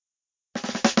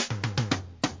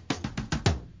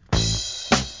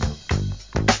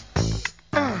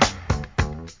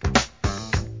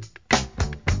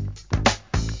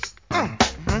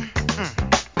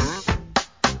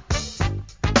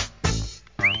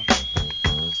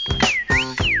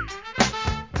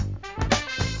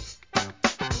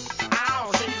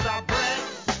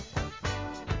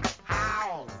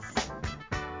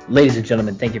Ladies and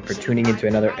gentlemen, thank you for tuning into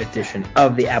another edition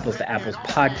of the Apples to Apples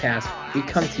podcast. We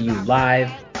come to you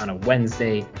live on a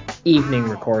Wednesday evening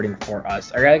recording for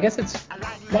us. Or I guess I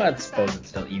suppose it's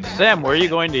still evening. Sam, where are you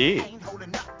going to eat?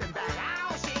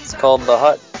 It's called The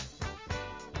Hut.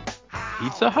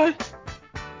 Pizza Hut?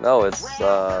 No, it's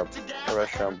a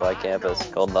restaurant by campus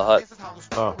called The Hut.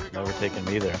 Oh, never taken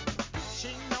me there.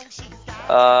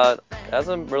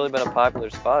 Hasn't really been a popular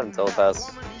spot until the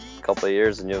past couple of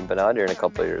years, and you haven't been out here in a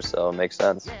couple of years, so it makes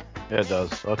sense. Yeah, it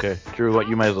does. Okay, Drew,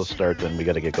 you might as well start then. We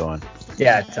got to get going.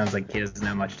 Yeah, it sounds like he doesn't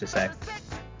have much to say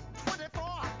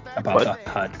about The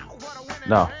Hut.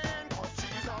 No.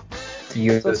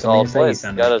 It's a solid place.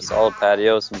 It's got a solid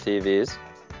patio, some TVs.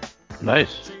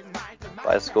 Nice.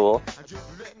 By school.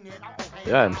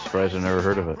 Yeah, I'm surprised I never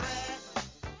heard of it.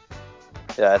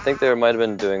 Yeah, I think they might have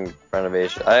been doing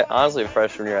renovation. Honestly,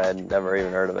 freshman year, I had never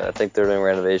even heard of it. I think they were doing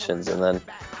renovations, and then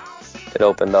it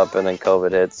opened up, and then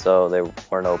COVID hit, so they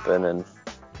weren't open.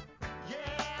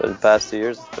 But in the past 2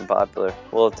 years, it's been popular.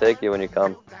 We'll take you when you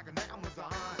come.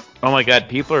 Oh my God,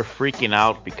 people are freaking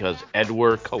out because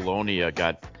Edward Colonia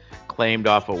got claimed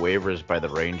off of waivers by the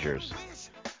Rangers.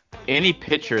 Any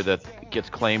pitcher that gets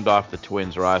claimed off the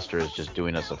Twins roster is just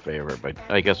doing us a favor, but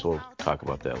I guess we'll talk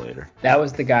about that later. That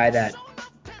was the guy that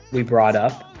we brought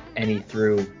up, and he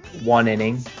threw one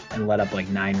inning and let up like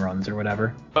 9 runs or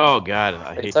whatever. Oh God,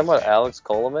 Are you talking about Alex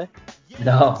Colome?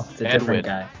 No, it's a different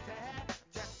guy.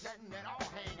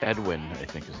 Edwin, I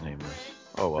think his name is.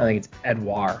 Oh well. I think it's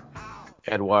Edouard.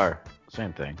 Edouard,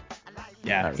 same thing.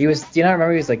 Yeah, he was. Do you not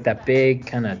remember? He was like that big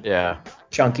kind of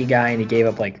chunky guy, and he gave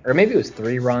up or maybe it was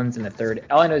 3 runs in the third.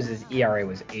 All I know is his ERA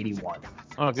was 81.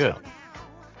 Oh, good.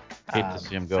 Hate to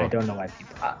see him go. I don't know why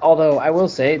people. Although I will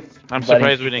say, I'm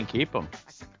surprised we didn't keep him.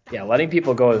 Yeah, letting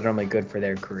people go is normally good for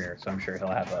their career, so I'm sure he'll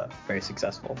have a very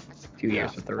successful few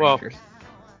years with the Rangers.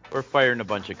 We're firing a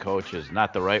bunch of coaches,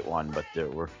 not the right one, but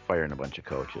we're firing a bunch of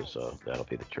coaches, so that'll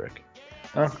be the trick.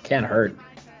 Oh, can't hurt.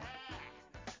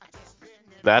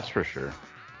 That's for sure.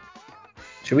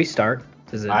 Should we start?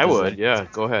 I would, yeah.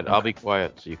 Go ahead. I'll be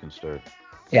quiet so you can start.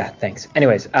 Yeah, thanks.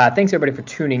 Anyways, thanks everybody for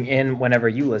tuning in whenever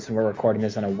you listen. We're recording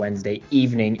this on a Wednesday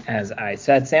evening, as I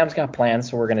said. Sam's got plans,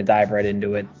 so we're going to dive right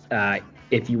into it.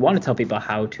 If you want to tell people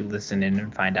how to listen in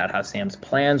and find out how Sam's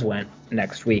plans went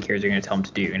next week, here's what you're going to tell them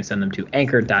to do. You're going to send them to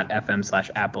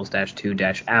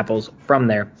anchor.fm/apples-2-apples. From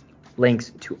there,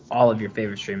 links to all of your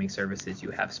favorite streaming services.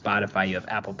 You have Spotify, you have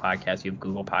Apple Podcasts, you have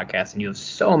Google Podcasts, and you have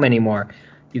so many more.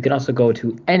 You can also go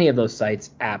to any of those sites,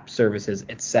 app services,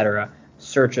 etc.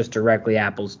 Search us directly,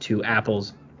 Apples to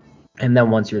Apples. And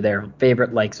then once you're there,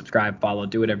 favorite, like, subscribe, follow,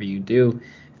 do whatever you do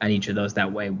on each of those.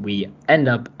 That way we end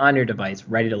up on your device,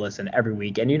 ready to listen every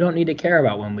week. And you don't need to care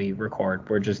about when we record.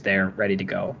 We're just there, ready to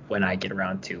go when I get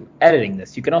around to editing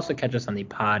this. You can also catch us on the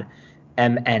Pod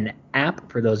MN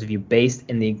app for those of you based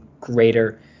in the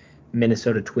greater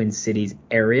Minnesota Twin Cities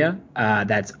area.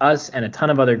 That's us and a ton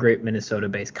of other great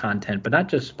Minnesota-based content, but not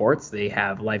just sports. They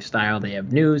have lifestyle, they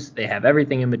have news, they have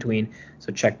everything in between.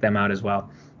 So check them out as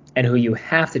well. And who you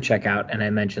have to check out, and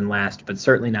I mentioned last, but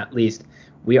certainly not least,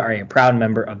 we are a proud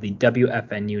member of the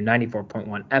WFNU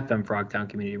 94.1 FM Frogtown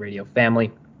Community Radio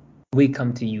family. We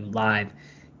come to you live,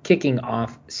 kicking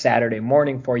off Saturday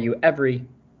morning for you every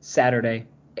Saturday,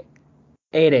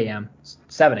 8 a.m.,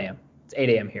 7 a.m. It's 8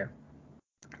 a.m. here.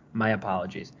 My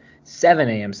apologies. 7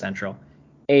 a.m. Central,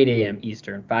 8 a.m.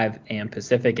 Eastern, 5 a.m.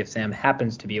 Pacific, if Sam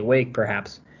happens to be awake,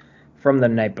 perhaps, from the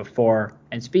night before.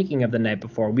 And speaking of the night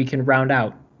before, we can round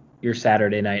out your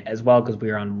Saturday night as well, because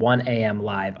we are on 1 a.m.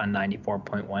 live on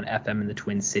 94.1 FM in the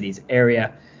Twin Cities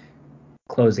area,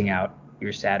 closing out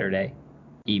your Saturday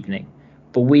evening.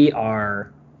 But we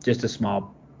are just a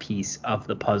small piece of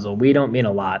the puzzle. We don't mean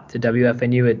a lot to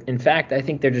WFNU. In fact, I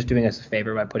think they're just doing us a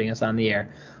favor by putting us on the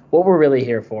air. What we're really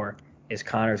here for is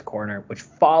Connor's Corner, which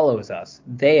follows us.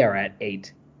 They are at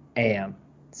 8 a.m.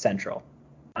 Central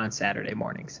on Saturday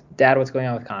mornings. Dad, what's going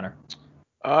on with Connor?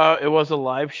 It was a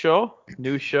live show,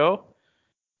 new show.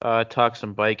 Talked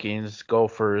some Vikings,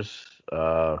 Gophers,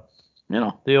 the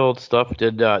old stuff.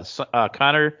 Did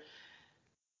Connor?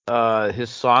 His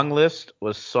song list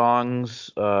was songs.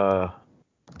 How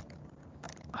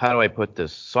do I put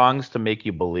this? Songs to make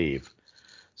you believe.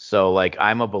 So, like,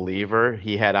 I'm a Believer,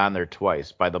 he had on there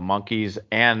twice by the Monkees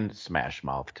and Smash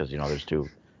Mouth, because there's two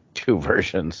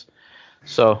versions.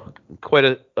 So quite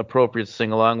an appropriate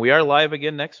sing along. We are live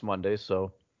again next Monday,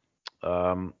 so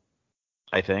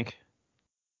I think.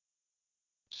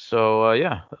 So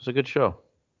yeah, it was a good show.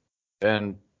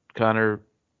 And Connor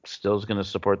still is going to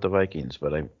support the Vikings,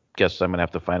 but I guess I'm going to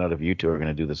have to find out if you two are going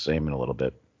to do the same in a little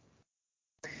bit.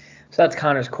 So that's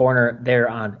Connor's Corner. They're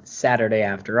on Saturday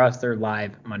after us. They're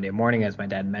live Monday morning, as my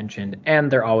dad mentioned, and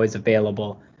they're always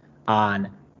available on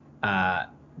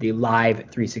the Live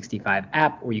 365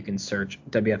 app, where you can search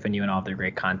WFNU and all of their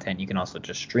great content. You can also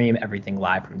just stream everything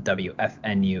live from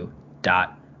WFNU.org.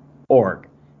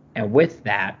 And with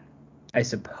that, I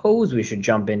suppose we should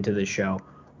jump into the show.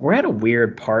 We're at a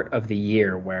weird part of the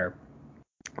year where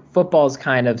football's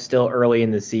kind of still early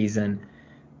in the season.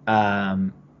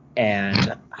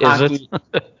 And hockey. Is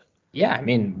it? Yeah, I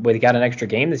mean, we got an extra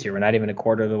game this year. We're not even a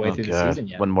quarter of the way through the season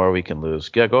yet. One more we can lose.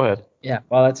 Yeah, go ahead. Yeah,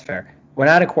 well, that's fair. We're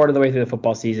not a quarter of the way through the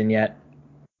football season yet.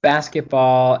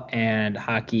 Basketball and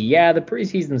hockey, yeah, the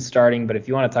preseason's starting, but if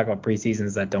you want to talk about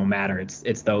preseasons that don't matter,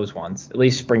 it's those ones. At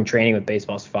least spring training with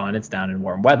baseball's fun. It's down in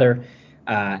warm weather.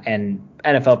 And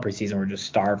NFL preseason, we're just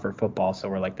starved for football, so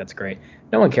we're like, that's great.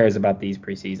 No one cares about these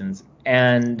preseasons.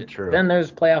 And then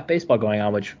there's playoff baseball going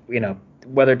on, which,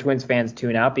 whether Twins fans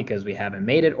tune out because we haven't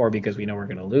made it or because we know we're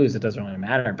going to lose, it doesn't really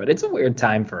matter. But it's a weird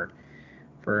time for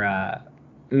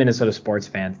Minnesota sports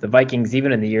fans. The Vikings,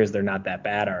 even in the years they're not that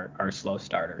bad, are slow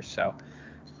starters. So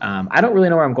I don't really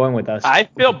know where I'm going with us. I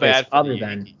feel bad for the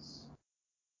Yankees.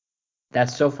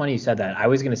 That's so funny you said that. I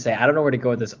was going to say, I don't know where to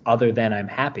go with this other than I'm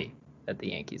happy that the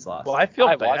Yankees lost. Well, I feel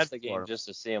bad watched the game just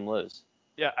to see them lose.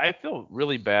 Yeah, I feel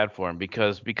really bad for him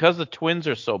because the Twins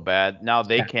are so bad, now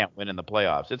they can't win in the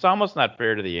playoffs. It's almost not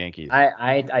fair to the Yankees.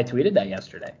 I tweeted that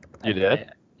yesterday. You did?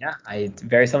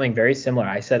 Something very similar.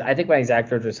 I said, I think my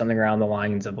exact words are something around the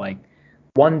lines of like,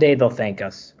 one day they'll thank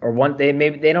us, or one day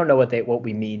maybe they don't know what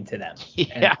we mean to them.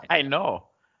 Yeah, I know.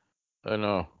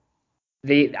 I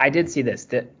did see this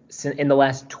that in the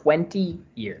last 20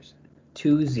 years,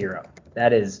 2-0.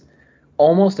 That is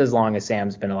almost as long as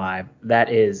Sam's been alive.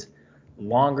 That is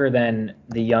longer than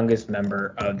the youngest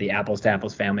member of the Apples to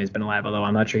Apples family has been alive, although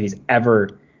I'm not sure he's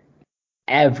ever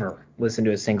listened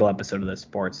to a single episode of this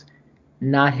sports.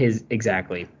 Not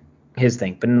exactly his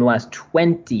thing, but in the last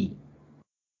 20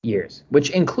 years, which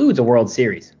includes a World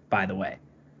Series, by the way,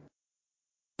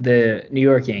 the New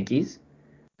York Yankees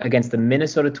against the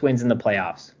Minnesota Twins in the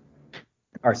playoffs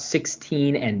are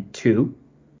 16-2.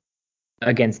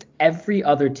 Against every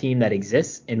other team that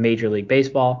exists in Major League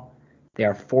Baseball, they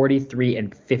are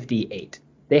 43-58.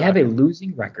 They have a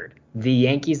losing record. The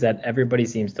Yankees that everybody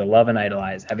seems to love and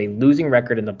idolize have a losing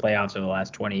record in the playoffs over the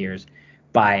last 20 years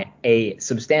by a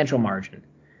substantial margin,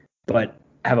 but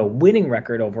have a winning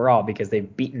record overall because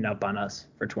they've beaten up on us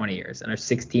for 20 years and are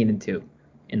 16-2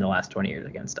 in the last 20 years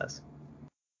against us.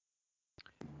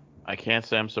 I can't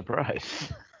say I'm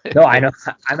surprised. No, I know.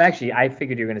 I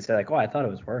figured you were going to say like, oh, I thought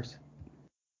it was worse.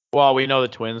 Well, we know the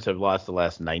Twins have lost the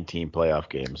last 19 playoff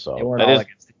games, so they weren't all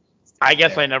against the Twins. I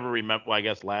guess I never remember. Well, I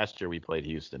guess last year we played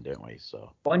Houston, didn't we?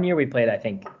 So one year we played, I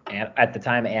think, at the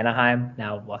time Anaheim,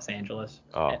 now Los Angeles.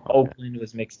 Oh, okay. Oakland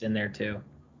was mixed in there too.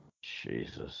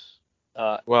 Jesus.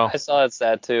 I saw that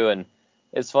stat too, and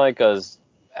it's funny because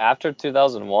after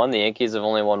 2001, the Yankees have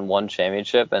only won one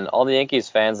championship, and all the Yankees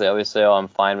fans, they always say, "Oh, I'm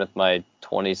fine with my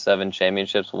 27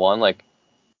 championships won." Like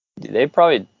they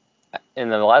probably. In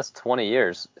the last 20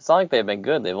 years, it's not like they've been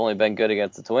good. They've only been good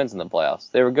against the Twins in the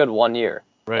playoffs. They were good 1 year.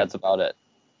 Right. That's about it.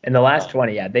 In the last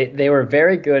 20, yeah. They were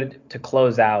very good to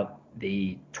close out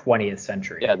the 20th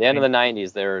century. Yeah, the end of the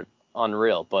 90s, they were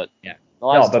unreal. But yeah, the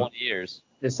last 20 years.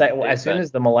 As soon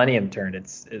as the millennium turned,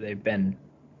 they've been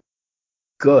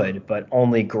good, but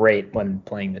only great when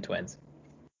playing the Twins.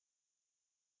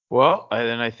 Well,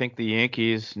 then I think the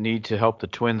Yankees need to help the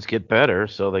Twins get better,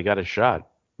 so they got a shot.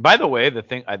 By the way,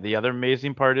 the other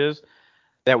amazing part is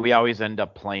that we always end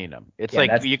up playing them. It's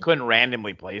like you couldn't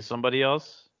randomly play somebody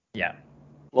else. Yeah.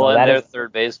 Well, and their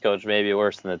third base coach may be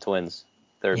worse than the Twins'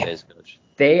 third base coach.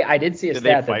 I did see a stat.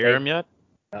 Did they fire him yet?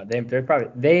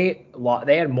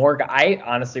 They had more. I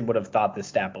honestly would have thought this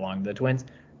stat belonged to the Twins.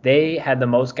 They had the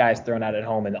most guys thrown out at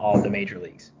home in all of the major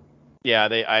leagues. Yeah,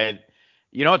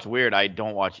 you know, it's weird. I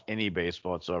don't watch any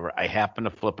baseball whatsoever. I happened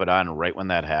to flip it on right when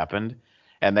that happened.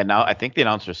 And then now I think the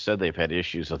announcer said they've had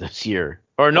issues with this year.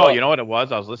 Or no, you know what it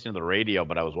was? I was listening to the radio,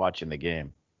 but I was watching the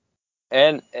game.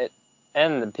 And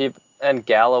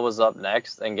Gallo was up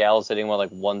next, and Gallo's hitting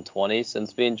 120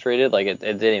 since being traded. Like it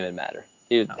didn't even matter.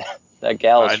 That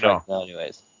Gallo's striking out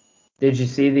anyways. Did you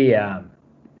see the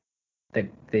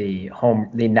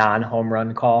non-home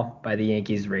run call by the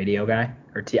Yankees radio guy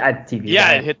or TV?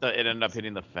 Yeah, guy? It ended up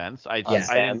hitting the fence.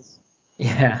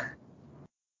 Yeah.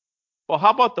 Well,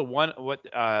 how about the one?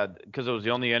 Because it was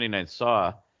the only inning I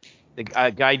saw. The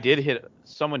guy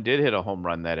someone did hit a home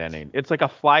run that inning. It's like a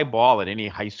fly ball at any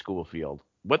high school field.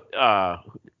 Who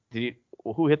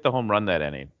hit the home run that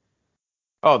inning?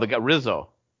 Oh, the guy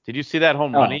Rizzo. Did you see that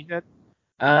home run he hit?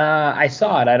 I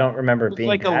saw it. I don't remember It's being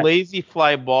like that. a lazy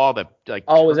fly ball that like.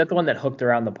 Oh, was that the one that hooked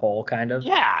around the pole, kind of?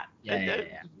 Yeah. Yeah.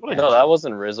 What a No, that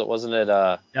wasn't Rizzo. Wasn't it?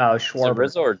 No, Was it Schwarber.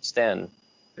 Rizzo or Stan?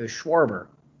 It was Schwarber.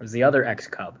 It was the other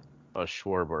ex-Cub. Oh,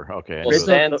 Schwarber. Okay. Well, Rizzo-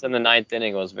 Stan's in the ninth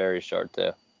inning was very short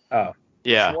too. Oh.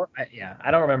 Yeah.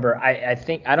 I don't remember. I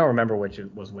think I don't remember which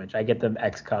was which. I get them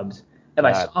ex-Cubs. If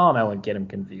I God. saw them, I wouldn't get them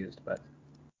confused, but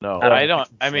No, I I don't.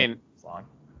 think I it's mean, long.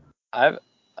 I have do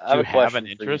a you have question an for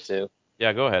you interest? too.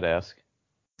 Yeah, go ahead, ask.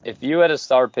 If you had a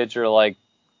star pitcher like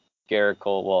Garrett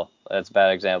Cole, well, that's a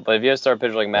bad example, but if you had a star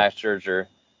pitcher like Max Scherzer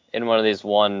in one of these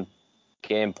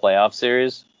one-game playoff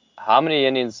series, how many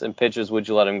innings and pitches would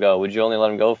you let him go? Would you only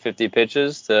let him go 50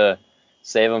 pitches to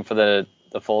save him for the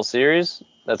full series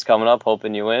that's coming up,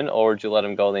 hoping you win, or would you let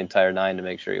him go the entire 9 to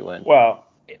make sure you win? Well,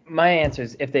 my answer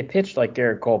is if they pitched like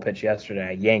Garrett Cole pitched yesterday,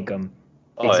 I yank them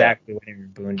exactly what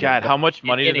Aaron Boone did. God, But how much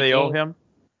money in do a they owe game- him?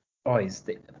 Oh,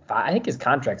 I think his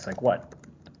contract's like what?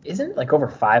 Isn't it like over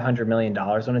 $500 million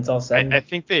when it's all said? and I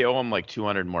think they owe him like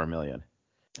 200 more million.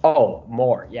 Oh,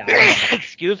 more. Yeah.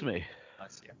 Excuse me.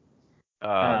 Bless you.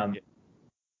 Uh,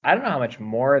 I don't know how much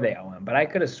more they owe him, but I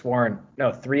could have sworn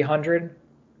 300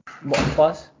 more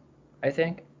plus. I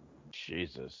think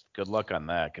Jesus. Good luck on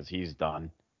that, because he's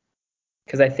done.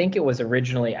 because I think it was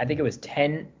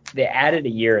 10. They added a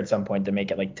year at some point to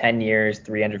make it like 10 years,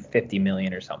 350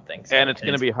 million or something. So, And it's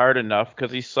going to be hard enough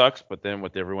because he sucks, but then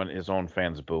with everyone, his own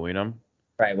fans booing him.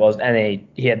 right. Well, and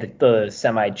he had the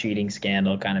semi-cheating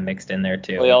scandal kind of mixed in there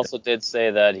too. Well, he also did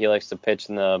say that he likes to pitch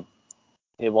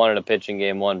he wanted to pitch in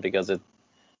game 1 because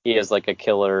he has like a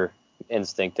killer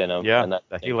instinct in him. Yeah, and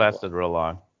that he lasted real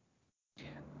long.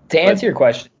 To answer your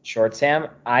question, Short Sam,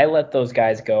 I let those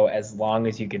guys go as long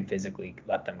as you can physically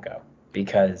let them go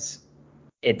because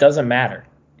it doesn't matter.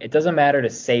 It doesn't matter to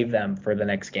save them for the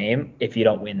next game if you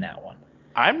don't win that one.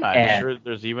 I'm not sure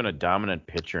there's even a dominant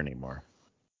pitcher anymore.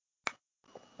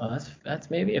 Well, that's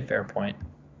maybe a fair point.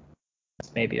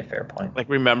 That's maybe a fair point. Like,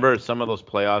 remember some of those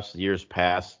playoffs years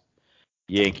past,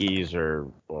 Yankees or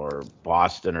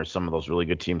Boston or some of those really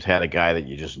good teams had a guy that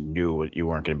you just knew you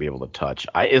weren't going to be able to touch.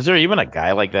 Is there even a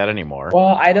guy like that anymore?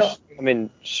 Well, I don't. I mean,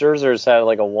 Scherzer's had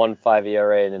like a 1.5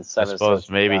 ERA and in 7. I suppose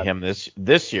maybe him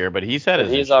this year, but he's had But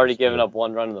his. he's already issues, given too. up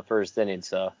 1 run in the first inning,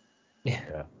 so.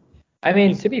 Yeah. I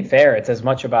mean, to be fair, it's as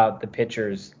much about the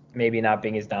pitchers maybe not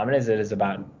being as dominant as it is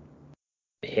about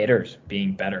the hitters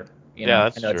being better. Yeah,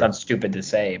 that's I know it true. sounds stupid to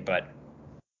say, but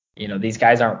these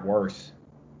guys aren't worse.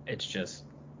 It's just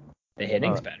the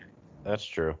hitting's better. That's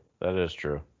true. That is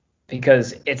true.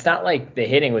 Because it's not like the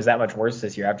hitting was that much worse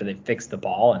this year after they fixed the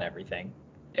ball and everything.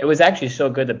 It was actually so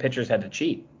good the pitchers had to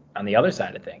cheat on the other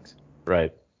side of things,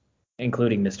 Right.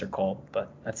 including Mr. Cole, but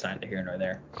that's neither here nor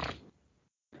there.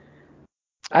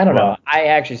 I don't know. I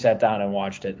actually sat down and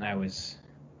watched it, and I was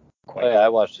quite. Oh, yeah, I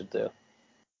watched it too.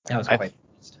 I was quite.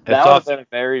 That would have been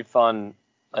very fun.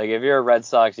 Like, if you're a Red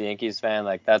Sox Yankees fan,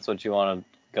 like, that's what you want to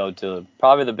go to.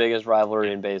 Probably the biggest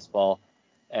rivalry in baseball.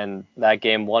 And that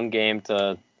game, one game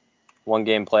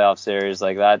playoff series,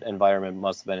 like, that environment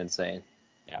must have been insane.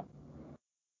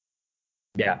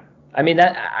 Yeah. I mean,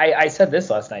 that I said this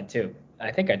last night, too.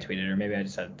 I think I tweeted it, or maybe I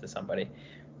just said it to somebody.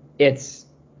 It's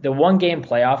the one-game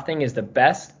playoff thing is the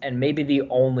best and maybe the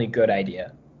only good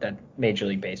idea that Major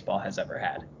League Baseball has ever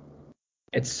had.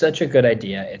 It's such a good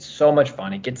idea. It's so much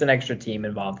fun. It gets an extra team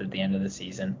involved at the end of the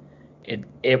season. It's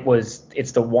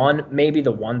maybe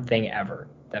the one thing ever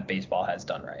that baseball has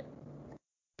done right.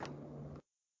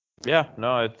 Yeah,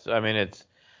 no, it's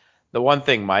the one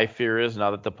thing my fear is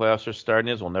now that the playoffs are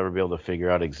starting is we'll never be able to figure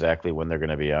out exactly when they're going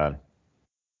to be on.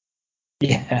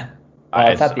 Yeah. Well,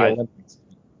 it's not the Olympics.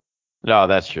 No,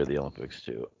 that's true. The Olympics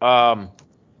too. I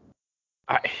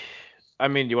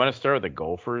mean, do you want to start with the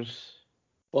Gophers?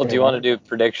 Well, do you want to do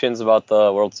predictions about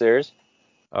the World Series?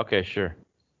 Okay, sure.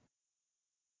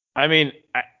 I mean,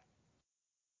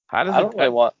 how does I don't really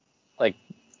want, like,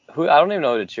 I don't even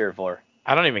know who to cheer for.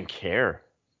 I don't even care.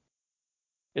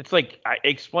 It's like,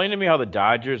 explain to me how the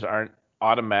Dodgers aren't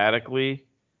automatically.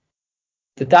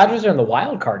 The Dodgers are in the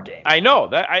wild card game. I know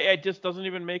that. It just doesn't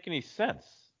even make any sense.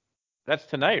 That's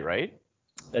tonight, right?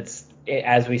 That's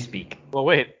as we speak. Well,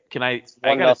 wait. Can I? It's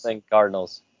 1-0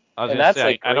 Cardinals. And that's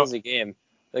a crazy game.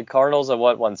 The Cardinals have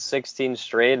won 16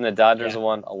 straight, and the Dodgers have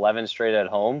won 11 straight at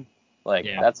home. Like,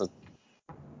 that's a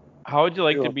How would you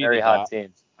like to be very hot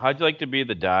team. How'd you like to be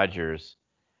the Dodgers?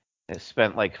 They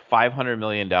spent like $500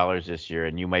 million this year,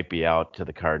 and you might be out to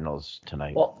the Cardinals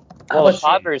tonight. Well, the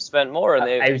Padres spent more, and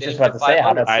I was just about to say,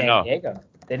 how about San Diego?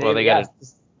 They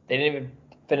didn't even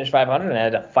finish 500, and they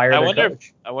had to fire their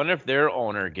coach. I wonder if their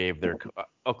owner gave their.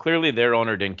 Clearly their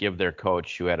owner didn't give their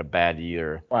coach who had a bad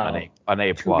year an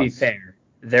A+. To be fair,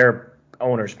 their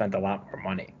owner spent a lot more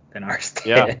money than ours did.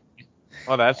 Yeah.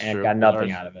 Oh, that's and true. got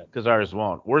nothing out of it. Because ours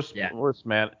won't. Worst Yeah.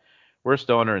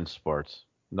 owner in sports.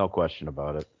 No question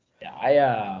about it.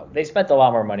 Yeah, they spent a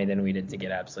lot more money than we did to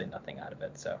get absolutely nothing out of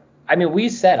it. So, I mean, we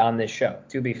said on this show,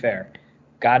 to be fair,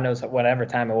 God knows whatever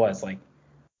time it was, like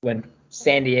when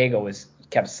San Diego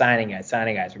kept signing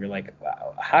guys, we were like,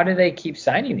 wow, how do they keep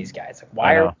signing these guys? Like,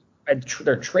 why are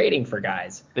they're trading for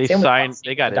guys? They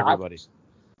got everybody.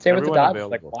 Same with the Dodgers.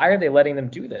 Like, why are they letting them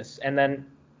do this? And then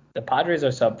the Padres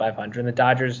are sub 500, and the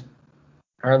Dodgers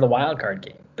are in the wild card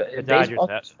game. The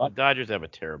Dodgers have a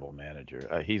terrible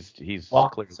manager. He's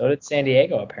clearly. So did San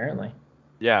Diego apparently.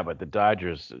 Yeah, but the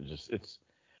Dodgers it's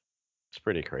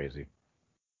pretty crazy.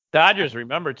 Dodgers,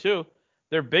 remember too,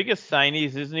 their biggest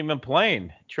signees isn't even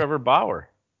playing. Trevor Bauer.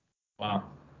 Wow.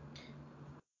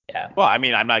 Yeah. Well, I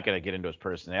mean, I'm not going to get into his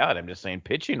personality. I'm just saying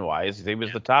pitching wise, he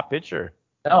was the top pitcher.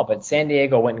 No, but San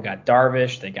Diego went and got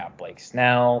Darvish. They got Blake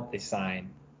Snell. They signed.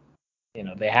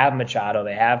 They have Machado.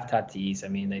 They have Tatis. I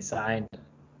mean, they signed.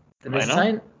 Did they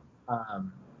sign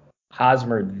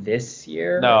Hosmer this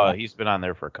year? No, he's been on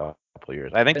there for a couple of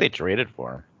years. I think they traded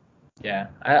for him. Yeah,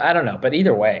 I don't know, but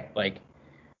either way,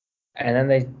 and then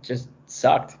they just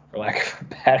sucked, for lack of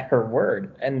a better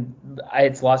word. And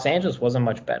it's Los Angeles wasn't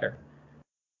much better.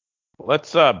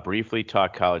 Let's briefly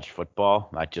talk college football,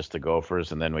 not just the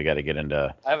Gophers, and then we got to get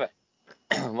into. I have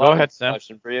Go ahead, Sam.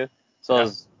 Question for you. So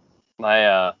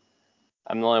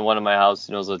I'm the only one in my house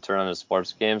who knows how to turn on a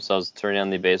sports game, so I was turning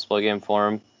on the baseball game for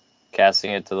him,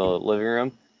 casting it to the living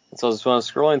room. And so when I was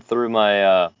scrolling through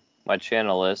my my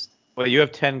channel list. Well, you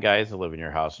have 10 guys that live in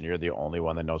your house, and you're the only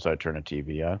one that knows how to turn a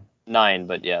TV on? 9,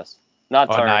 but yes.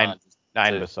 Not turn on.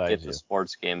 9 besides get you. the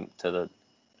sports game to the,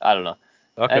 I don't know.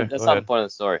 Okay, and that's not the point of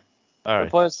the story. All right.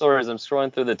 The point of the story is I'm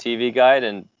scrolling through the TV guide,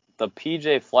 and the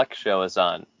PJ Fleck show is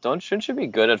on. Shouldn't you be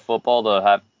good at football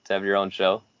to have your own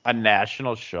show? A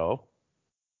national show?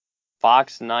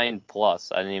 Fox 9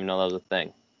 Plus. I didn't even know that was a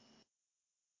thing.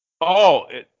 Oh,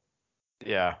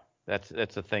 yeah, that's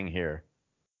a thing here.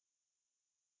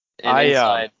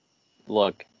 Inside,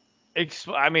 look.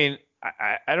 I mean,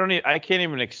 I can't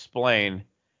even explain.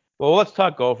 Well, let's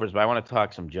talk Gophers, but I want to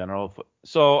talk some general.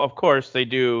 So, of course, they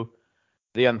do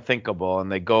the unthinkable,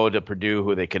 and they go to Purdue,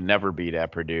 who they can never beat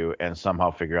at Purdue, and somehow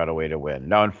figure out a way to win.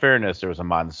 Now, in fairness, there was a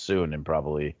monsoon and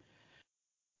probably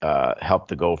helped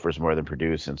the Gophers more than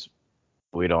Purdue, since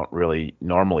we don't really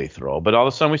normally throw. But all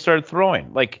of a sudden, we started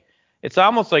throwing. Like, it's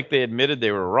almost like they admitted they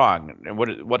were wrong. And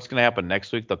what's going to happen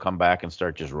next week? They'll come back and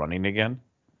start just running again.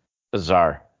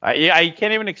 Bizarre. I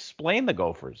can't even explain the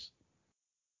Gophers.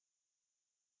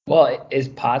 Well, is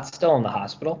Potts still in the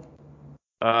hospital?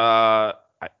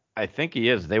 I think he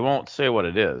is. They won't say what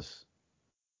it is.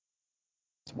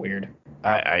 It's weird.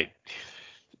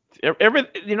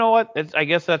 You know what? I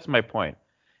guess that's my point.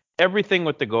 Everything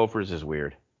with the Gophers is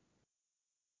weird.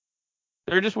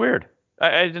 They're just weird.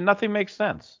 Nothing makes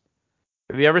sense.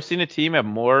 Have you ever seen a team have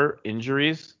more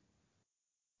injuries?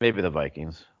 Maybe the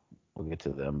Vikings. We'll get to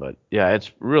them, but yeah,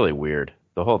 it's really weird.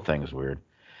 The whole thing's weird.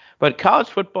 But college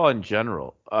football in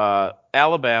general,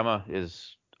 Alabama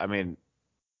is, I mean,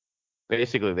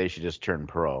 basically they should just turn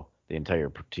pro, the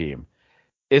entire team.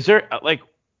 Is there,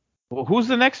 who's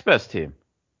the next best team?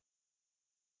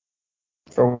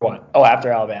 For what? Oh,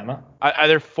 after Alabama?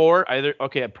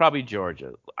 Okay, probably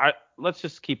Georgia. Let's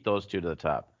just keep those two to the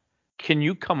top. Can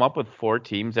you come up with 4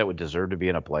 teams that would deserve to be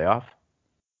in a playoff?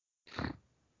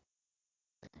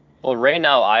 Well, right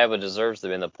now Iowa deserves to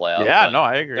be in the playoff. Yeah, no,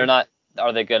 I agree. They're not.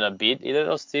 Are they going to beat either of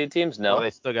those two teams? No. Well, they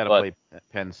still got to play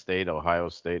Penn State, Ohio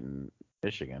State, and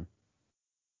Michigan.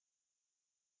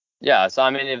 Yeah, so I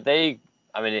mean, if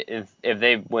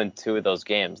they win 2 of those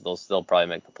games, they'll still probably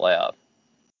make the playoff.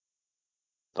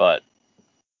 But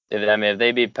if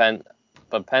they beat Penn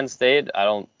State, I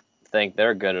don't think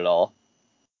they're good at all.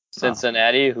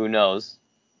 Cincinnati, who knows?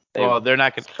 They're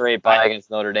not going to scrape by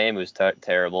against Notre Dame, who's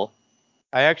terrible.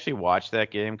 I actually watched that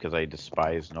game because I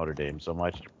despise Notre Dame so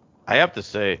much. I have to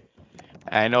say,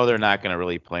 I know they're not going to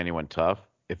really play anyone tough.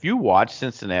 If you watch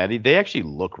Cincinnati, they actually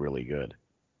look really good.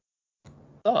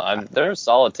 No, they're a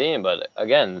solid team, but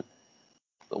again,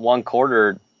 one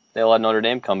quarter they let Notre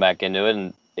Dame come back into it,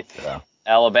 and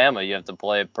Alabama, you have to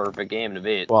play a perfect game to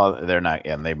beat. Well, they're not,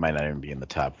 and they might not even be in the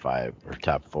top 5 or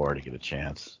top 4 to get a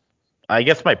chance. I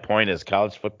guess my point is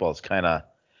college football is kind of,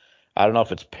 I don't know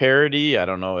if it's parody. I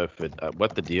don't know if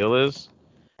what the deal is,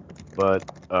 but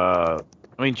I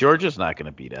mean, Georgia's not going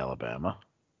to beat Alabama.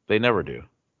 They never do.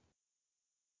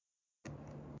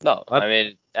 No, I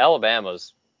mean,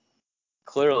 Alabama's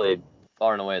clearly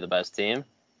far and away the best team.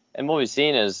 And what we've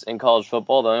seen is in college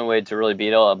football, the only way to really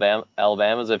beat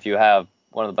Alabama is if you have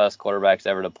one of the best quarterbacks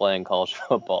ever to play in college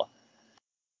football.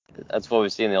 That's what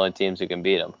we've seen, the only teams who can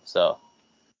beat him. So.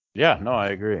 Yeah, no, I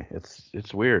agree.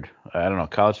 It's weird. I don't know.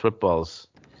 College football's,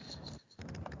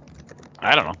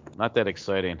 I don't know, not that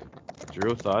exciting.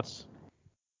 Drew, thoughts?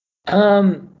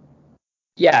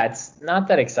 Yeah, it's not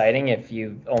that exciting if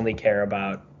you only care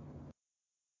about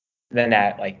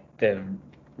the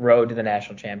road to the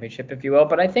national championship, if you will.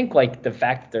 But I think like the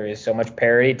fact that there is so much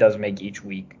parity does make each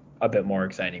week a bit more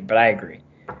exciting. But I agree.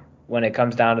 When it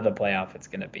comes down to the playoff, it's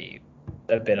going to be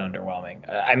a bit underwhelming.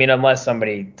 I mean, unless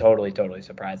somebody totally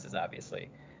surprises, obviously.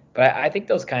 But I think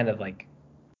those kind of like,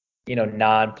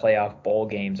 non-playoff bowl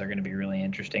games are going to be really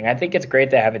interesting. I think it's great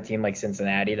to have a team like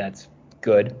Cincinnati that's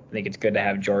good. I think it's good to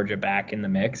have Georgia back in the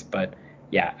mix. But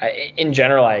yeah, in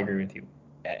general, I agree with you.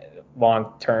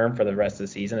 Long term for the rest of the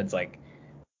season, it's like,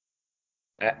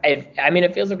 I mean,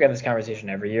 it feels like we have this conversation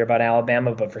every year about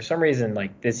Alabama, but for some reason,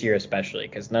 like this year especially,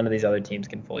 because none of these other teams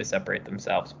can fully separate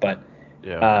themselves. But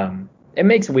it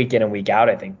makes week in and week out,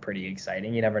 I think, pretty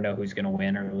exciting. You never know who's going to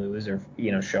win or lose or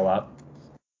show up.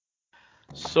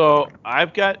 So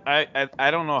I've got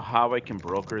I don't know how I can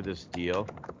broker this deal,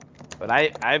 but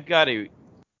I've got a.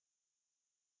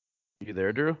 You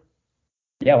there, Drew?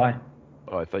 Yeah, why?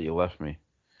 Oh, I thought you left me.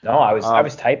 No, I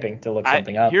was typing to look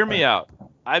something up. Hear me out.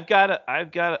 I've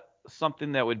got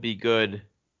something that would be good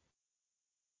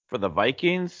for the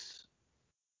Vikings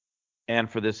and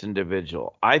for this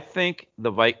individual. I think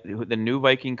the new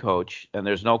Viking coach, and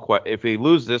there's no question, if we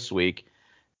lose this week,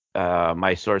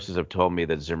 my sources have told me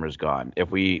that Zimmer's gone.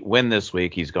 If we win this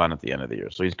week, he's gone at the end of the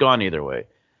year. So he's gone either way.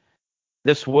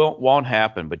 This won't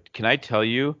happen, but can I tell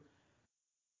you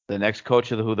the next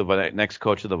coach of the next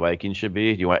coach of the Vikings should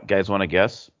be? Do you guys want to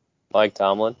guess? Mike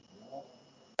Tomlin.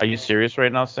 Are you serious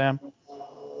right now, Sam?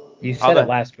 You said it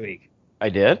last week. I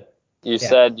did? You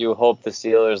said you hope the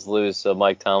Steelers lose, so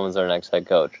Mike Tomlin's our next head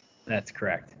coach. That's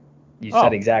correct. You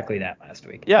said exactly that last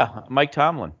week. Yeah, Mike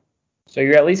Tomlin. So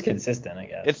you're at least consistent, I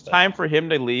guess. It's time for him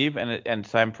to leave, and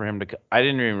time for him to. I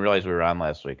didn't even realize we were on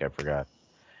last week. I forgot.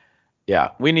 Yeah,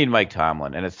 we need Mike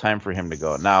Tomlin, and it's time for him to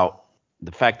go. Now,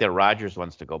 the fact that Rodgers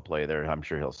wants to go play there, I'm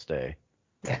sure he'll stay.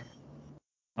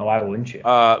 Oh, why wouldn't you?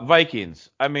 Vikings.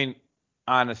 I mean,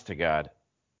 honest to God.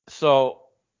 So,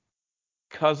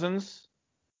 Cousins,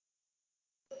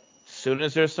 as soon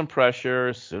as there's some pressure,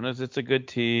 as soon as it's a good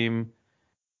team,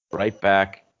 right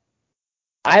back.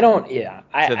 I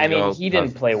mean, he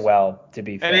didn't play well, to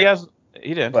be fair. And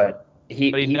he didn't. But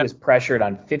he was pressured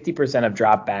on 50% of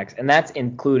dropbacks, and that's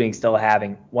including still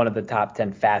having one of the top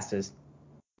 10 fastest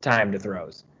time to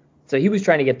throws. So he was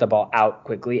trying to get the ball out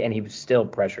quickly, and he was still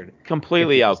pressured.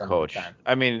 Completely outcoached.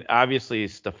 I mean, obviously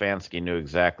Stefanski knew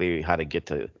exactly how to get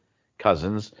to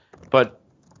Cousins, but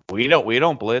we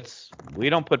don't blitz. We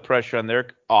don't put pressure on their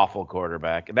awful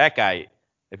quarterback. That guy,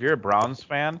 if you're a Browns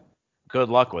fan, good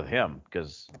luck with him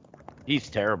because he's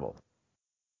terrible.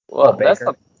 Well, that's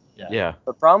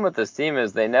the problem with this team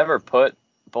is they never put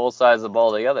both sides of the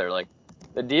ball together. Like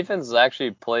the defense has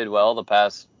actually played well the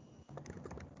past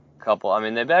couple. I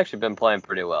mean, they've actually been playing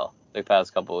pretty well the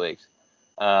past couple of weeks.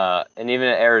 And even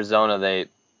in Arizona, they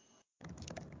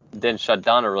didn't shut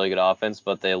down a really good offense,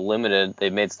 but they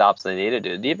made stops they needed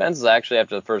to. The defense is actually,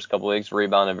 after the first couple of weeks,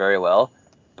 rebounded very well.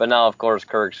 But now, of course,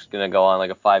 Kirk's going to go on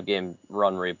like a 5-game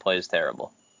run where he plays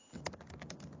terrible.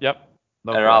 Yep.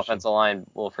 And our offensive line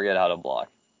will forget how to block.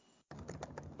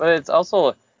 But it's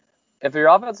also, if your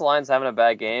offensive line's having a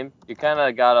bad game, you kind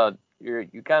of gotta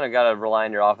rely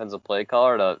on your offensive play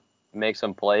caller to make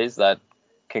some plays that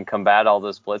can combat all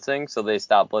this blitzing, so they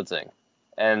stop blitzing.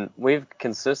 And we've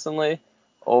consistently,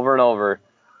 over and over,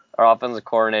 our offensive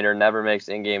coordinator never makes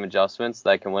in-game adjustments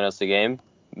that can win us the game.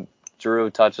 Drew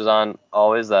touches on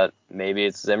always that maybe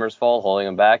it's Zimmer's fault holding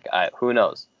him back. Who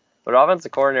knows? But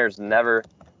offensive coordinators never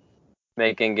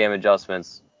make in-game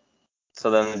adjustments. So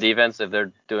then the defense, if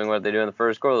they're doing what they do in the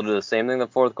first quarter, they'll do the same thing in the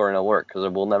fourth quarter and it'll work because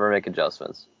we'll never make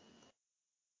adjustments.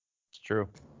 It's true.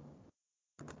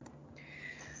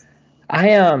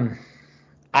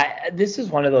 This is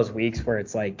one of those weeks where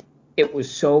it's like it was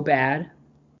so bad,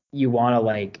 you want to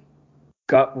like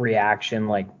gut reaction,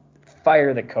 like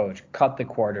fire the coach, cut the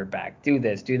quarterback, do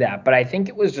this, do that. But I think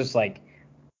it was just like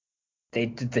the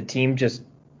team just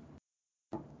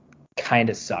kind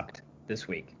of sucked this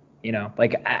week.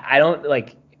 Like I don't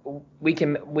like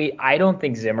I don't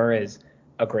think Zimmer is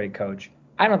a great coach.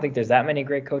 I don't think there's that many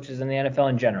great coaches in the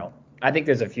NFL in general. I think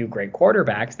there's a few great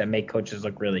quarterbacks that make coaches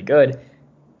look really good,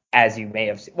 as you may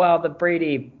have seen. Well, the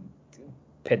Brady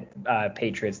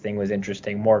Patriots thing was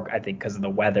interesting, more I think because of the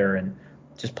weather and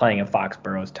just playing in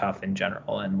Foxborough is tough in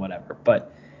general and whatever.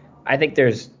 But I think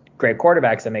there's great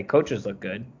quarterbacks that make coaches look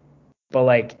good. But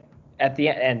like at the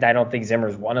end, and I don't think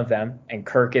Zimmer's one of them, and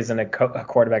Kirk isn't a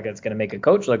quarterback that's going to make a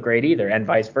coach look great either, and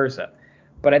vice versa.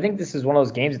 But I think this is one of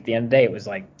those games at the end of the day. It was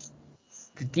like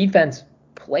the defense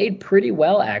played pretty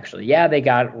well, actually. Yeah, they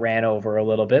got ran over a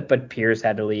little bit, but Pierce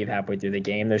had to leave halfway through the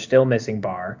game. They're still missing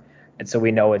Barr, and so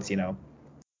we know it's,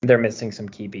 they're missing some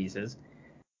key pieces.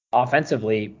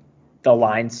 Offensively, the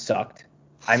line sucked.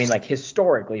 I mean, like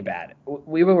historically bad.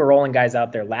 We were rolling guys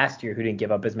out there last year who didn't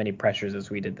give up as many pressures as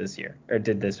we did this year or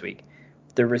did this week.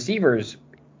 The receivers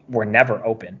were never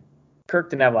open.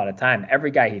 Kirk didn't have a lot of time.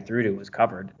 Every guy he threw to was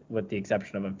covered, with the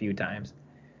exception of a few times.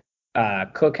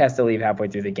 Cook has to leave halfway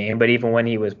through the game, but even when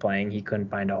he was playing, he couldn't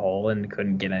find a hole and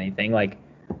couldn't get anything. Like,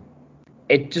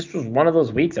 it just was one of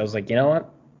those weeks. I was like, you know what?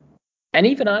 And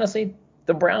even honestly,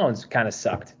 the Browns kind of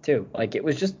sucked too. Like, it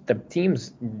was just the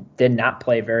teams did not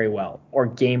play very well or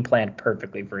game planned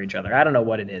perfectly for each other. I don't know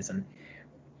what it is. And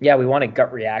yeah, we want a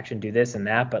gut reaction, do this and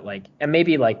that, but like, and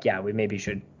maybe like, yeah, we maybe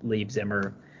should leave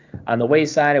Zimmer on the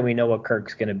wayside, and we know what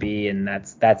Kirk's going to be, and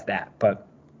that's that. But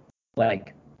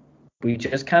like, we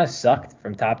just kind of sucked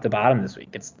from top to bottom this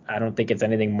week. I don't think it's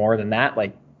anything more than that.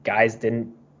 Like, guys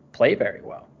didn't play very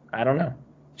well. I don't know.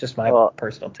 Just my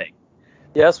personal take.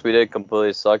 Yes, we did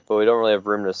completely suck, but we don't really have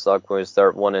room to suck when we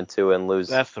start 1-2 and lose.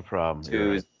 That's the problem.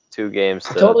 Two games.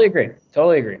 I totally agree.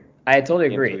 I totally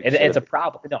agree. It's a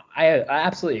problem. No, I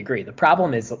absolutely agree. The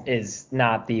problem is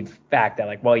not the fact that,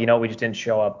 like, well, we just didn't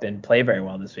show up and play very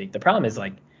well this week. The problem is,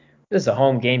 like, this is a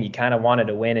home game you kind of wanted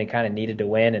to win and kind of needed to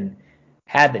win and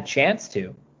had the chance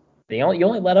to. You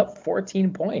only let up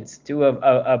 14 points to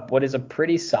a what is a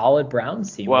pretty solid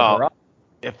Browns team overall.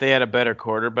 If they had a better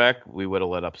quarterback, we would have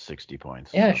let up 60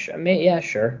 points. Yeah,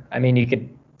 sure. I mean, you could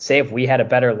say if we had a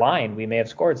better line, we may have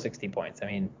scored 60 points. I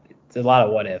mean, it's a lot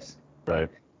of what ifs. Right.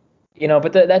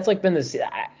 But that's like been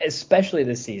especially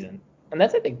this season. And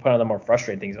that's, I think, one of the more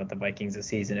frustrating things about the Vikings this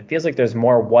season. It feels like there's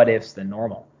more what ifs than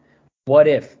normal. What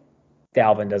if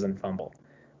Dalvin doesn't fumble?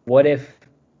 What if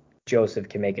Joseph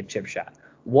can make a chip shot?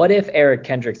 What if Eric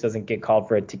Kendricks doesn't get called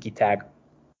for a ticky-tack,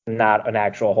 not an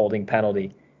actual holding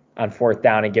penalty on fourth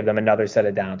down and give them another set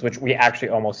of downs, which we actually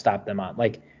almost stopped them on?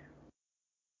 Like,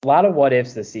 a lot of what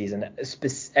ifs this season,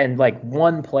 and like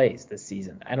one place this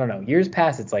season. I don't know. Years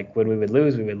past, it's like when we would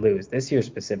lose, we would lose. This year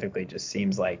specifically just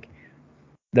seems like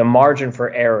the margin for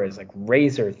error is like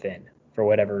razor thin for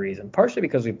whatever reason. Partially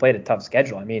because we played a tough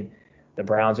schedule. I mean, the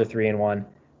Browns are 3-1.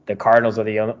 The Cardinals are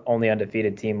the only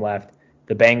undefeated team left.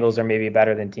 The Bengals are maybe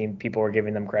better than team people were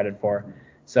giving them credit for.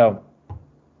 So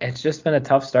it's just been a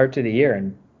tough start to the year.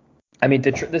 And I mean,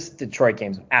 this Detroit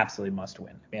game's absolutely must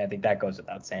win. I mean, I think that goes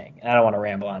without saying. And I don't want to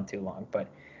ramble on too long, but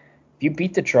if you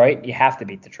beat Detroit, you have to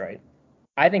beat Detroit.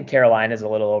 I think Carolina's a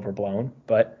little overblown,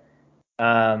 but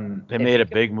they made a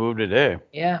big move today.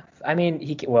 Yeah, I mean,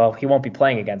 he won't be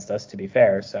playing against us, to be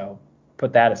fair. So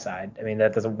put that aside. I mean,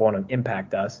 that won't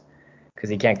impact us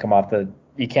because he can't come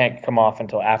off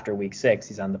until after week 6.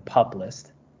 He's on the pup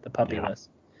list, the puppy list.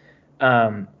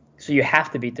 So you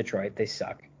have to beat Detroit. They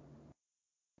suck.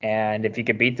 And if you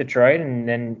could beat Detroit and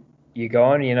then you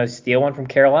go and, steal one from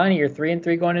Carolina, you're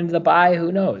 3-3 going into the bye.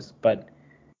 Who knows? But,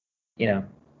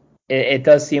 it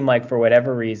does seem like for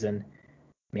whatever reason,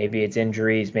 maybe it's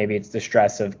injuries, maybe it's the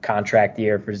stress of contract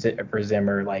year for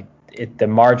Zimmer. Like, the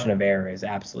margin of error is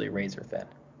absolutely razor thin.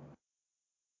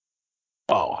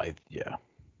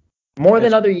 More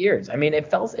than other years. I mean, it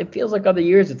feels like other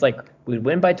years. It's like we'd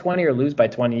win by 20 or lose by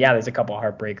 20. Yeah, there's a couple of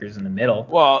heartbreakers in the middle.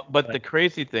 Well, but the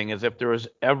crazy thing is, if there was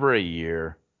ever a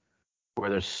year where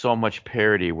there's so much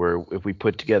parity, where if we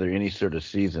put together any sort of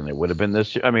season, it would have been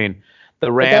this year. I mean, the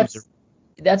Rams.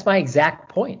 That's my exact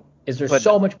point. Is there's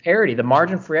so much parity? The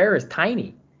margin for error is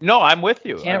tiny. No, I'm with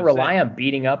you. You can't rely on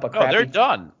beating up a crappy. No, they're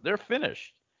done. They're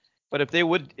finished. But if they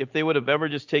would have ever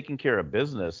just taken care of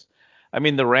business. I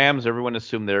mean, the Rams, everyone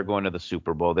assumed they were going to the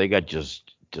Super Bowl. They got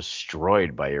just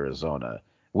destroyed by Arizona.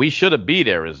 We should have beat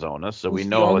Arizona, so we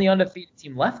know. The only undefeated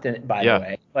team left in it, by the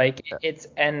way. Like,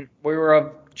 and we were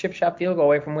a chip shot field goal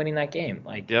away from winning that game.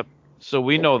 Like. Yep. So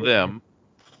we know them.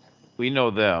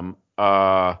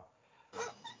 I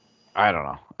don't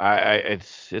know.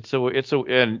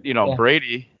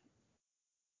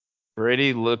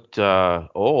 Brady looked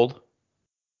old.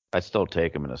 I'd still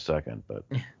take him in a second, but.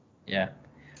 Yeah.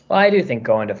 Well, I do think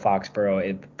going to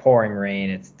Foxborough, pouring rain,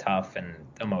 it's tough and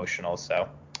emotional. So,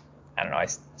 I don't know. I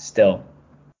still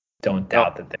don't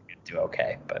doubt that they're going to do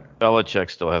okay. But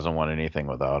Belichick still hasn't won anything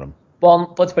without him.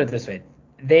 Well, let's put it this way.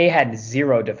 They had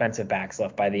 0 defensive backs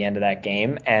left by the end of that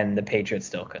game, and the Patriots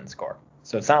still couldn't score.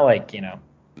 So it's not like,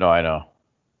 No, I know.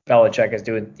 Belichick is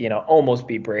doing, almost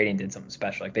beat Brady and did something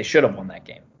special. Like, they should have won that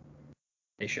game.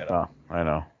 They should have. Oh, I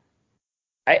know.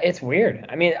 It's weird.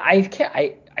 I mean, I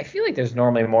can't. I feel like there's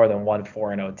normally more than one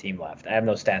 4-0 team left. I have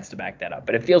no stats to back that up,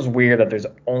 but it feels weird that there's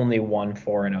only one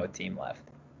 4-0 team left.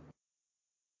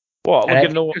 Well, And I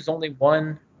think there's only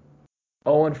one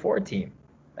 0-4 team.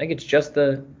 I think it's just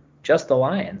the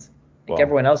Lions. I think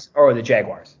everyone else, or the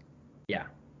Jaguars. Yeah,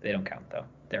 they don't count though.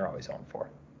 They're always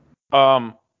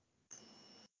 0-4.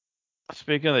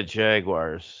 Speaking of the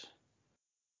Jaguars,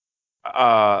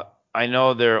 I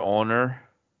know their owner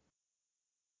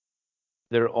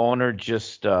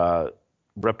just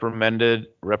reprimanded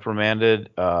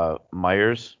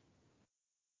Myers.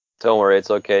 Don't worry,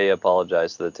 it's okay. He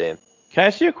apologized to the team. Can I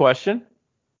ask you a question?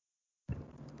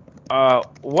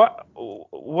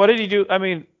 What did he do? I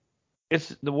mean,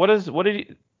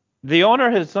 the owner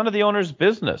has none of the owner's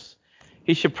business.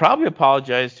 He should probably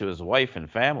apologize to his wife and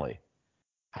family.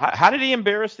 How did he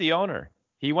embarrass the owner?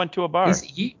 He went to a bar.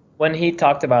 When he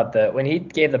talked about when he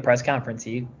gave the press conference,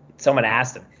 someone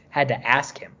asked him, had to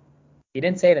ask him. He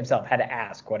didn't say it himself, had to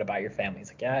ask, what about your family? He's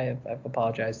like, yeah, I've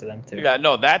apologized to them too. Yeah,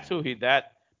 no, that's who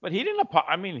but he didn't,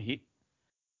 I mean, he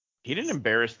didn't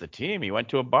embarrass the team. He went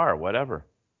to a bar, whatever.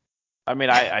 I mean,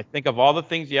 I think of all the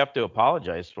things you have to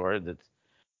apologize for, that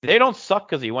they don't suck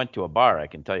because he went to a bar. I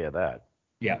can tell you that.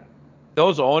 Yeah.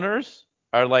 Those owners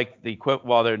are like they're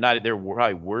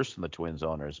probably worse than the Twins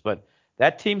owners, but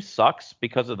that team sucks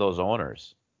because of those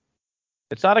owners.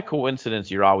 It's not a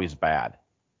coincidence you're always bad.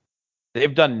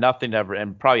 They've done nothing ever,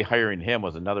 and probably hiring him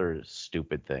was another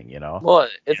stupid thing, you know? Well,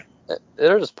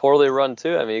 they're just poorly run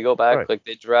too. I mean, you go back, Right. like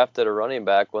they drafted a running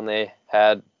back when they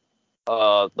had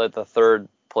like the third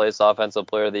place offensive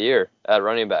player of the year at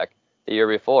running back the year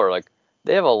before. Like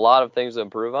they have a lot of things to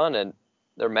improve on, and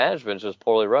their management's just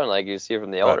poorly run. Like you see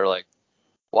from the owner, like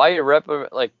why you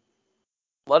like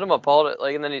let him apologize,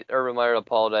 like, and then Urban Meyer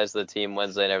apologized to the team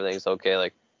Wednesday and everything's okay.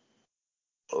 Like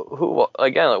who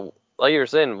again? Like you were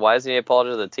saying, why does he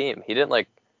apologize to the team? He didn't like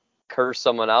curse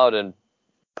someone out and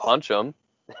punch him.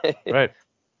 Right.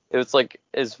 It was like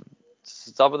his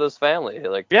stuff with his family.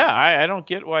 Like Yeah, I don't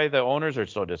get why the owners are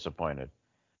so disappointed.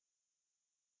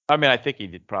 I mean, I think he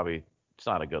did probably. It's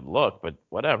not a good look, but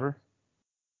whatever.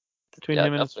 Between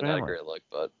him and his family. Not a great look,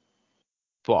 but.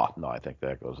 Well, no, I think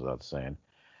that goes without saying.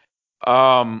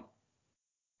 I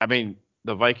mean,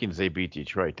 the Vikings, they beat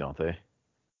Detroit, don't they?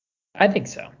 I think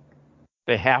so.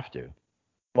 They have to.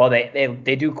 Well,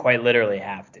 they do quite literally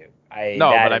have to.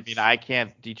 I mean, I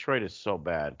can't. Detroit is so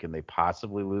bad. Can they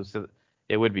possibly lose to?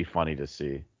 It would be funny to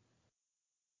see.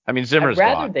 I mean, Zimmer's I'd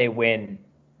rather gone. they win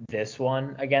this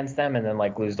one against them and then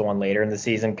like lose the one later in the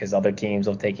season because other teams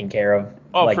have taken care of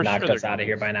knocked us out of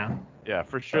here by now. Yeah,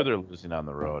 for sure they're losing on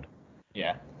the road.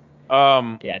 Yeah.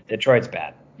 Yeah, Detroit's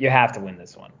bad. You have to win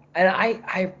this one. And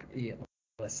I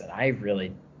listen, I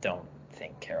really don't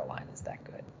think Carolina's that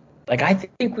good. Like I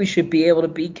think we should be able to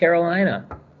beat Carolina.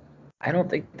 I don't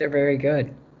think they're very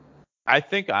good. I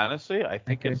think honestly,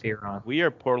 we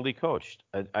are poorly coached.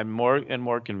 I'm more and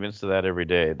more convinced of that every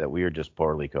day, that we are just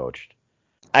poorly coached.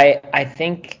 I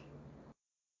think,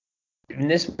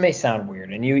 and this may sound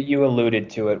weird, and you alluded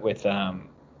to it with the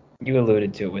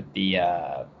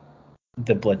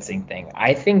blitzing thing.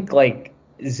 I think like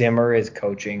Zimmer is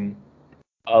coaching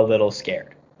a little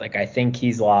scared. Like I think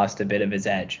he's lost a bit of his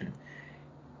edge, and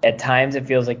at times it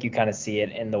feels like you kind of see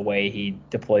it in the way he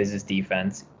deploys his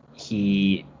defense.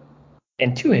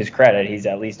 And to his credit, he's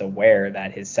at least aware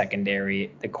that his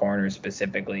secondary, the corners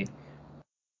specifically,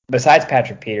 besides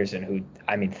Patrick Peterson, who,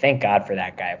 I mean, thank God for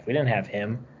that guy. If we didn't have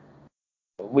him,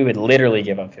 we would literally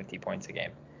give up 50 points a game.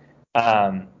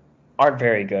 Aren't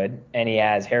very good. And he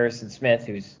has Harrison Smith,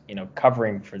 who's,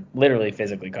 literally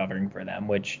physically covering for them,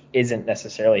 which isn't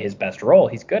necessarily his best role.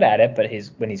 He's good at it, but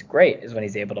when he's great is when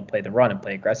he's able to play the run and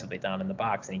play aggressively down in the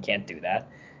box, and he can't do that.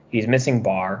 He's missing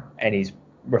Barr, and he's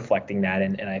reflecting that,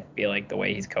 and I feel like the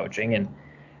way he's coaching, and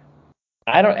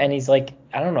he's like,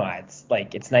 I don't know, it's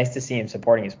like it's nice to see him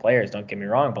supporting his players, don't get me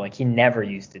wrong, but like he never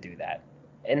used to do that.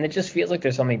 And it just feels like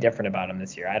there's something different about him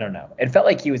this year. I don't know. It felt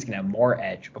like he was going to have more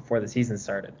edge before the season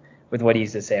started with what he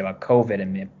used to say about COVID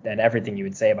and everything you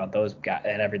would say about those guys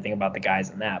and everything about the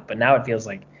guys in that. But now it feels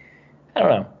like, I don't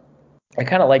know. I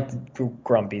kind of liked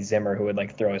grumpy Zimmer who would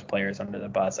like throw his players under the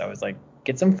bus. I was like,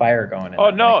 get some fire going.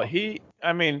 Oh, no. You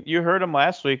heard him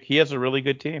last week. He has a really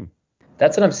good team.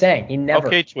 That's what I'm saying. He never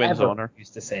Twins owner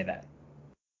used to say that.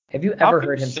 Have you ever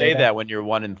heard him say that when you're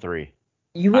 1-3?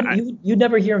 You'd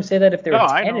never hear him say that if they were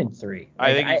 10-3.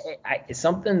 I think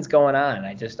something's going on.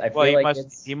 I feel like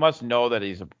he must know that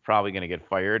he's probably going to get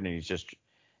fired, and he's just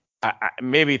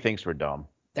maybe he thinks we're dumb.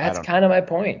 That's kind of my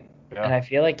point. Yeah. And I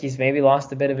feel like he's maybe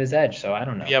lost a bit of his edge, so I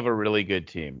don't know. You have a really good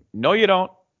team. No, you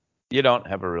don't. You don't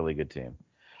have a really good team.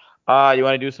 You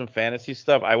want to do some fantasy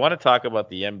stuff? I want to talk about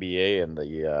the NBA and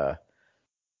the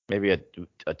maybe a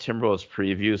Timberwolves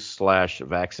preview /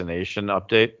 vaccination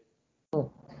update.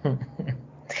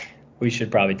 We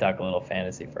should probably talk a little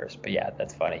fantasy first, but yeah,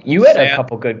 that's funny. You had a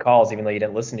couple good calls, even though you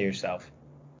didn't listen to yourself.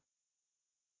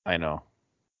 I know.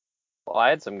 Well, I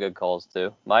had some good calls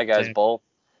too. My guys both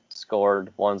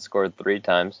scored. One scored 3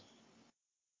 times.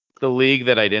 The league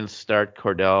that I didn't start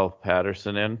Cordell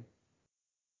Patterson in,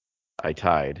 I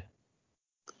tied.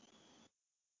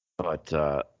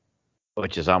 But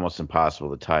which is almost impossible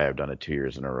to tie. I've done it 2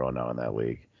 years in a row now in that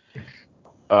league.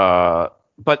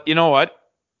 But you know what?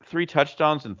 3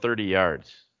 touchdowns and 30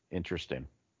 yards. Interesting.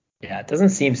 Yeah, it doesn't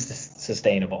seem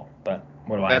sustainable, but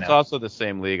what do I know? That's also the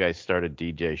same league I started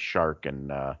DJ Shark,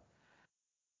 and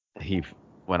he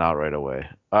went out right away.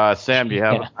 Sam, do you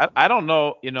have? Yeah. I don't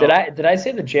know. You know. Did I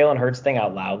say the Jalen Hurts thing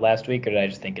out loud last week, or did I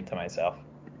just think it to myself?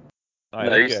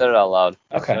 No, you said it out loud.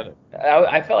 Okay.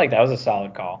 I felt like that was a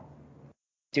solid call.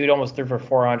 Dude almost threw for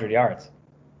 400 yards.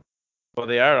 Well,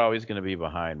 they are always going to be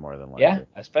behind more than likely. Yeah,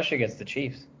 especially against the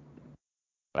Chiefs.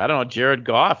 I don't know. Jared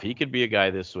Goff, he could be a guy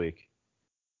this week.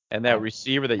 And that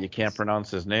receiver that you can't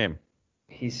pronounce his name.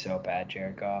 He's so bad,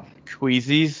 Jared Goff.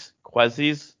 Quintez.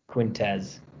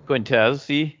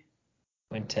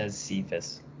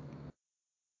 Cephas.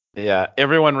 Yeah,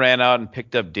 everyone ran out and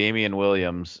picked up Damian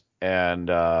Williams and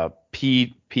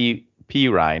P.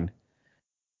 Ryan,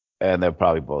 and they'll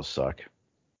probably both suck.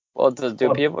 Well,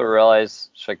 do people realize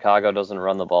Chicago doesn't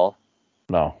run the ball?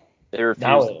 No. They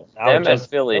refuse. Them and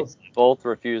Philly both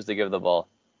refuse to give the ball.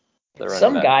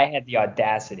 Some guy had the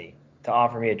audacity to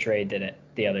offer me a trade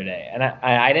the other day, and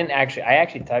I didn't actually. I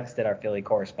actually texted our Philly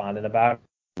correspondent about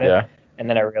it. Yeah. And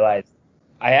then I realized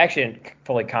I actually didn't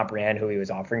fully comprehend who he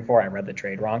was offering for. I read the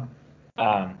trade wrong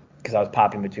because I was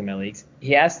popping between my leagues.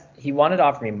 He wanted to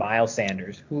offer me Miles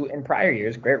Sanders, who in prior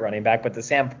years great running back, but to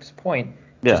Sam's point,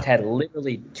 just had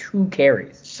literally 2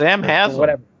 carries. Sam has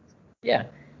whatever. Yeah.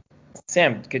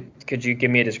 Sam, could you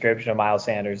give me a description of Miles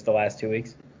Sanders the last 2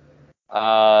 weeks?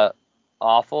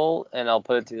 Awful, and I'll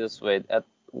put it to you this way. At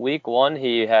week 1,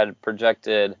 he had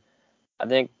projected, I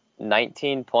think,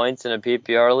 19 points in a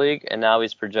PPR league, and now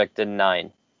he's projected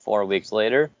 9 4 weeks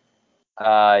later.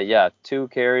 2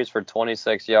 carries for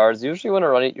 26 yards. Usually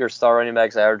when your star running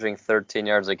back's averaging 13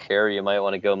 yards a carry, you might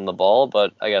want to give him the ball,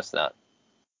 but I guess not.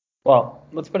 Well,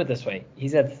 let's put it this way.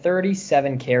 He's had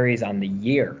 37 carries on the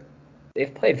year.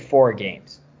 They've played 4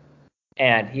 games.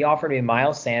 And he offered me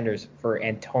Miles Sanders for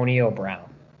Antonio Brown.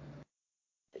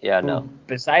 Yeah, no. Who,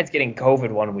 besides getting COVID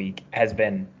 1 week, has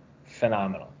been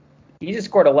phenomenal. He just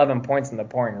scored 11 points in the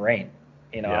pouring rain,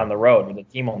 on the road, where the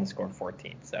team only scored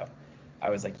 14. So I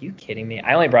was like, you kidding me?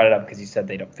 I only brought it up because you said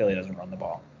Philly doesn't run the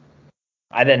ball.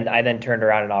 I then turned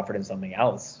around and offered him something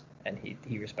else, and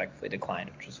he respectfully declined,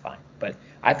 which was fine. But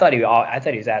I thought he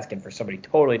was asking for somebody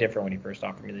totally different when he first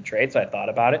offered me the trade, so I thought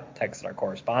about it, texted our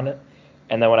correspondent,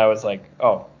 and then when I was like,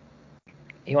 oh,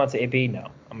 he wants AB? No,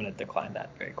 I'm going to decline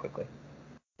that very quickly.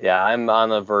 Yeah, I'm on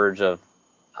the verge of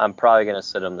I'm probably going to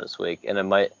sit him this week,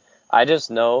 and I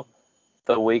just know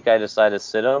the week I decide to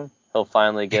sit him, he'll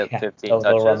finally get 15 touches.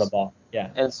 He'll run the ball. Yeah.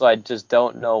 And so I just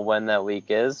don't know when that week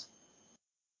is.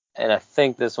 And I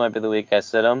think this might be the week I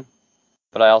sit him.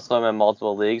 But I also am in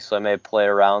multiple leagues, so I may play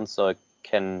around so it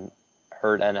can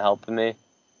hurt and help me.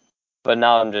 But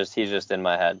now he's just in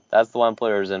my head. That's the one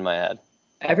player who's in my head.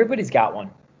 Everybody's got one.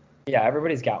 Yeah,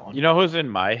 everybody's got one. You know who's in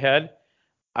my head?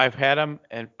 I've had him,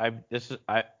 and I've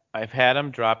had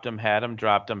him, dropped him, had him,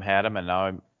 dropped him, had him, and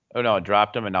now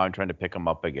dropped him, and now I'm trying to pick him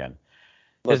up again.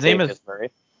 His name is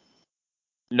Murray.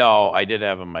 No, I did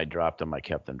have him. I dropped him. I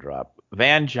kept him drop.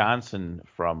 Van Johnson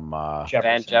from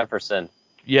Van Jefferson.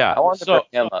 Yeah. I wanted to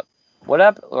pick him up. What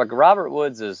happened? Like Robert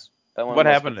Woods has been one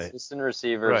of the most consistent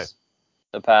receivers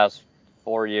the past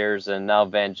 4 years, and now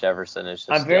Van Jefferson is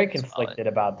just. I'm very conflicted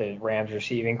about the Rams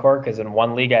receiving core because in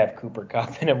one league I have Cooper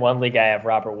Kupp and in one league I have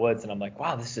Robert Woods, and I'm like,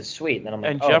 wow, this is sweet. And then I'm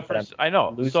like, Jefferson, I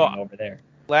know. Losing over there.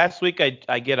 Last week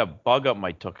I get a bug up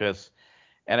my tuchus,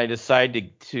 and I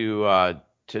decided to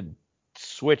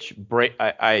switch.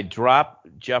 I drop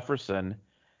Jefferson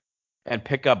and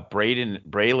pick up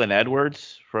Braylon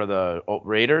Edwards for the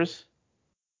Raiders.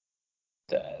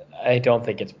 I don't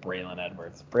think it's Braylon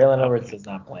Edwards. Braylon Edwards does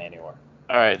not play anymore.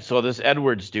 All right, so this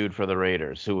Edwards dude for the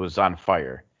Raiders who was on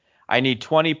fire. I need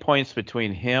 20 points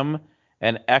between him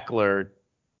and Eckler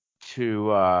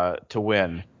to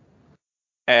win.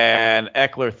 And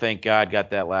Eckler, thank God, got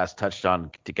that last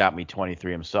touchdown to got me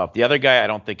 23 himself. The other guy, I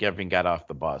don't think even got off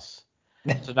the bus.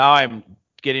 So now I'm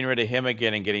getting rid of him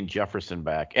again and getting Jefferson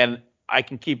back. And I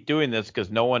can keep doing this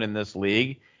because no one in this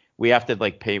league we have to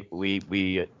like pay.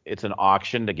 We it's an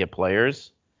auction to get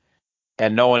players,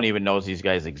 and no one even knows these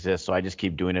guys exist. So I just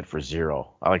keep doing it for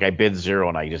zero. Like I bid zero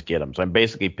and I just get them. So I'm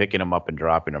basically picking them up and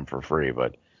dropping them for free.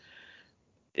 But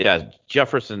yeah,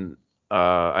 Jefferson.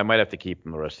 I might have to keep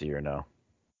him the rest of the year now.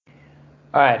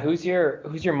 All right, who's your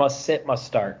must sit, must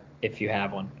start if you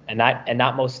have one, and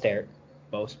not most start,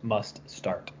 most must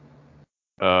start.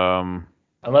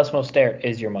 Unless Mostert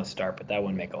is your must start, but that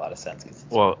wouldn't make a lot of sense.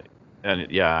 Well,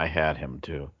 and yeah, I had him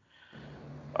too.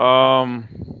 You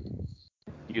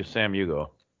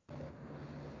go.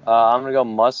 I'm gonna go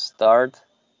must start.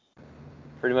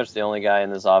 Pretty much the only guy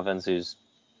in this offense who's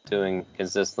doing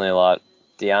consistently a lot.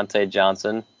 Deontay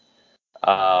Johnson.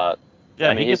 Yeah,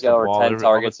 he's got over 10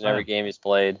 targets in every game he's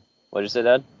played. What'd you say,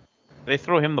 Dad? They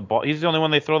throw him the ball. He's the only one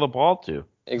they throw the ball to.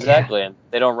 Exactly, and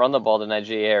they don't run the ball to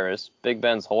Najee Harris. Big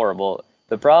Ben's horrible.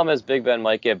 The problem is Big Ben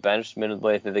might get benched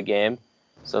midway through the game,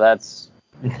 so that's...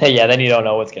 Yeah, then you don't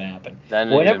know what's going to happen.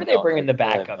 Whenever they bring in the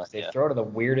really backups, they throw to the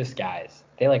weirdest guys.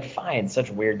 They find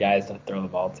such weird guys to throw the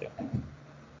ball to.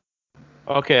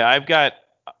 Okay, I've got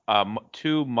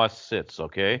 2 must sits.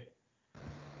 Okay.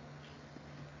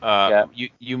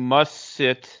 You must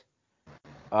sit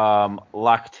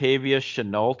Loctavia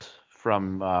Chenault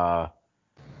from the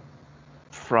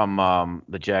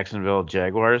Jacksonville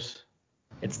Jaguars.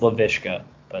 It's Laviska,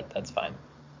 but that's fine.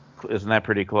 Isn't that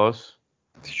pretty close?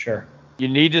 Sure. You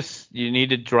need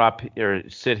to drop or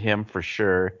sit him for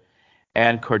sure,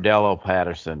 and Cordello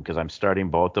Patterson because I'm starting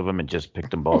both of them and just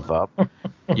picked them both up.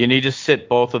 You need to sit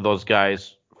both of those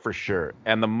guys for sure.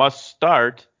 And the must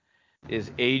start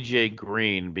is AJ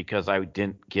Green because I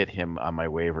didn't get him on my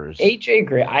waivers. AJ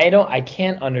Green, I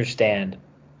can't understand.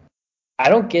 I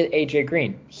don't get AJ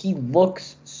Green. He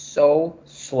looks so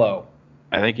slow.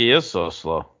 I think he is so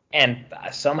slow. And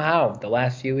somehow the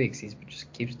last few weeks he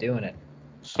just keeps doing it.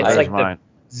 So it's like mine.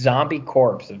 The zombie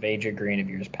corpse of AJ Green of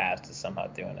years past is somehow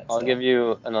doing it. I'll give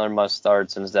you another must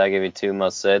start since I gave you 2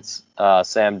 must sits.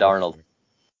 Sam Darnold.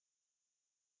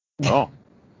 We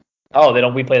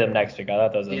play them next week. I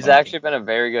thought those. He's actually been a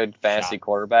very good fantasy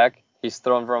quarterback. He's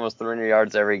thrown for almost 300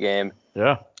 yards every game.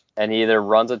 Yeah. And he either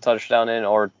runs a touchdown in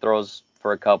or throws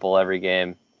for a couple every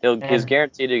game. He's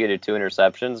guaranteed to get you 2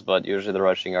 interceptions, but usually the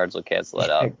rushing yards will cancel that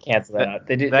out.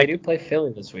 They do play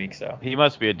Philly this week, so. He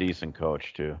must be a decent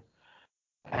coach too.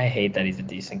 I hate that he's a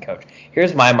decent coach.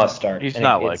 Here's my must start. He's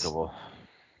not likable.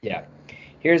 Yeah.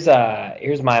 Here's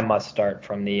my must start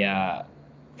from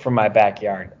my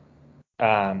backyard.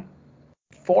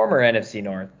 Former NFC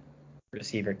North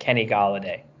receiver Kenny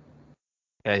Golladay.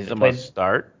 Yeah, he's a must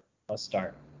start. Must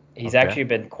start. He's actually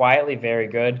been quietly very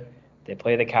good. They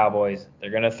play the Cowboys. They're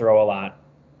going to throw a lot.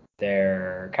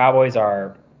 Their Cowboys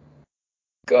are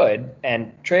good,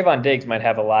 and Trayvon Diggs might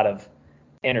have a lot of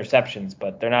interceptions,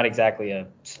 but they're not exactly a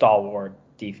stalwart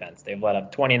defense. They've let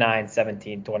up 29,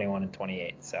 17, 21, and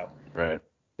 28. So right.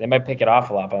 They might pick it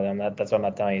off a lot by them. That's what I'm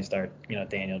not telling you to start,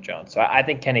 Daniel Jones. So I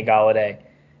think Kenny Golladay,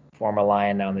 former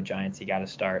Lion, now in the Giants, he got to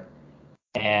start.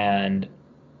 And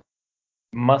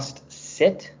must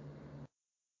sit.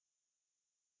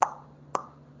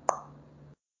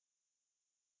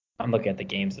 I'm looking at the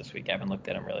games this week. I haven't looked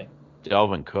at them really.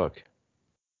 Dalvin Cook.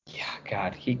 Yeah,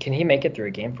 God, can he make it through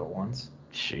a game for once?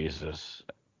 Jesus.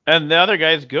 And the other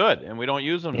guy's good, and we don't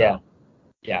use him now.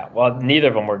 Yeah, well, neither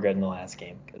of them were good in the last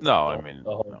game. No,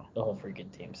 The whole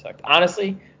freaking team sucked.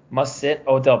 Honestly, must sit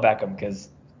Odell Beckham because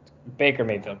Baker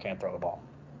Mayfield can't throw the ball.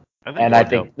 I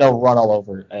think they'll run all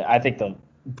over. I think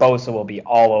Bosa will be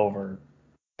all over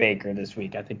Baker this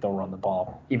week. I think they'll run the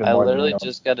ball even more. I literally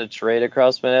just got a trade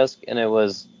across my desk, and it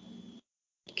was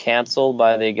canceled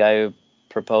by the guy who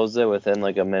proposed it within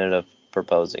like a minute of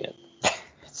proposing it.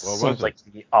 Seems like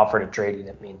he offered a trade he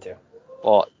didn't mean to.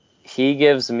 Well, he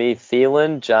gives me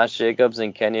Thielen, Josh Jacobs,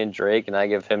 and Kenyon Drake, and I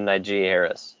give him Najee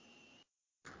Harris.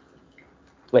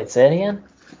 Wait, say it again?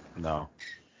 No.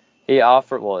 He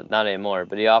offered, not anymore,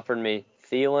 but he offered me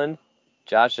Thielen,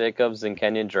 Josh Jacobs, and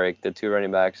Kenyon Drake, the 2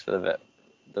 running backs for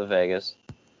the Vegas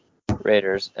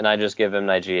Raiders, and I just give him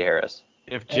Najee Harris.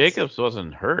 If Jacobs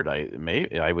wasn't hurt,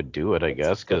 I would do it, I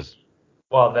guess, because.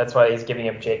 Well, that's why he's giving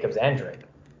him Jacobs and Drake.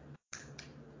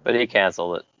 But he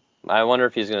canceled it. I wonder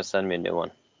if he's going to send me a new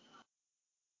one.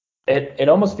 It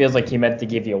almost feels like he meant to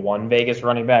give you one Vegas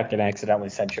running back and accidentally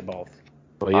sent you both.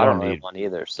 Well, you don't need one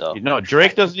either, so. No,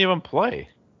 Drake doesn't even play.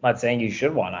 I'm not saying you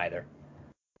should want either.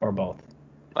 Or both.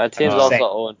 My team's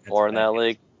also 0-4 in that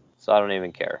league, so I don't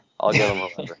even care. I'll give him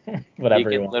whatever.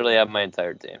 Whatever you can literally have my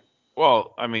entire team.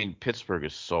 Well, I mean, Pittsburgh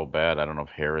is so bad. I don't know if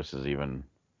Harris is even.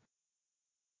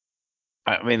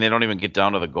 I mean, they don't even get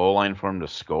down to the goal line for him to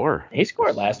score. He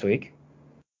scored last week.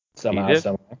 Somehow,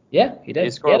 somewhere. Yeah, he did.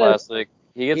 He scored last week.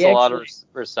 He gets he a lot of actually-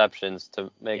 receptions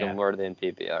to make Yeah. him worthy in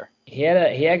PPR. He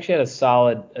actually had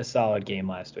a solid game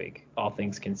last week, all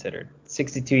things considered.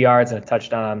 62 yards and a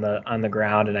touchdown on the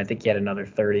ground, and I think he had another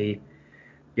 30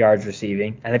 yards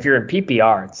receiving. And if you're in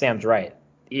PPR, Sam's right.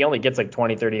 He only gets like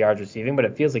 20, 30 yards receiving, but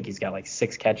it feels like he's got like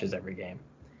 6 catches every game.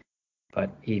 But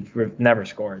he never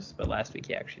scores. But last week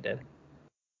he actually did.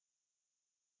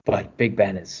 But Big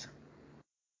Ben is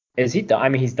he done? I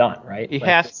mean, he's done, right? He Like,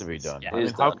 has to be done. Yeah, I mean,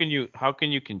 he's how done.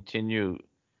 can you continue?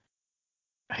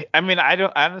 I mean, I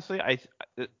don't honestly. I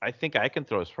think I can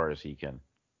throw as far as he can.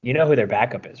 you know who their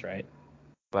backup is, right?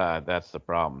 But that's the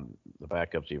problem. The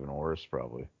backup's even worse,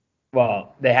 probably.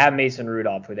 Well, they have Mason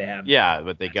Rudolph, who they have. Yeah,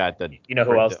 but they got the. You know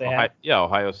who else they have?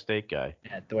 Ohio State guy.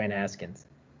 Yeah, Dwayne Haskins.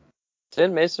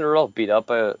 Didn't Mason Rudolph beat up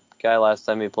a guy last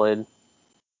time he played?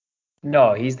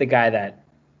 No, he's the guy that.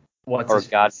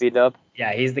 Got beat up?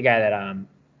 Yeah, he's the guy that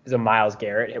is a Myles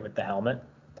Garrett hit with the helmet.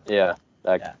 Yeah.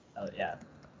 Yeah.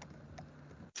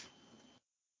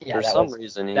 For some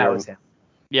reason, that was him.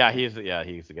 Yeah, he's the guy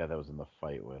that was in the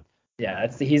fight with. Yeah,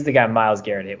 he's the guy Myles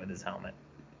Garrett hit with his helmet.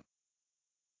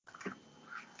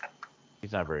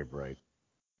 He's not very bright.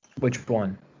 Which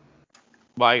one?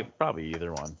 Well, probably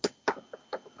either one.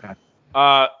 Okay.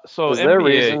 So is there a NBA,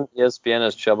 reason ESPN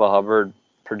has Chuba Hubbard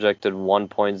projected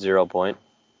 1.0 point?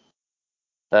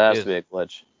 That has to be a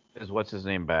glitch. Is what's his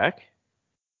name back?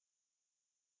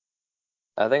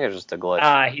 I think it's just a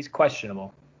glitch. He's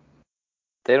questionable.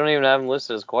 They don't even have him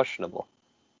listed as questionable.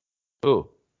 Who?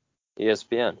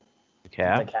 ESPN.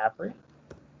 Cap? McCaffrey?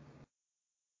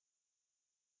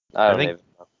 I don't even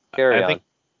know. Carry on.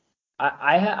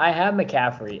 I have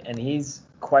McCaffrey, and he's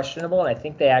questionable, and I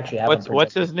think they actually have him.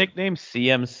 What's his nickname?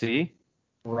 CMC?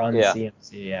 CMC,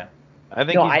 yeah. I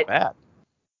think he's bad.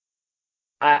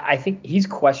 I think he's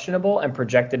questionable and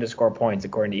projected to score points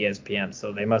according to ESPN,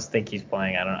 so they must think he's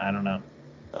playing. I don't know.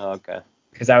 Oh, okay.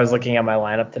 Because I was looking at my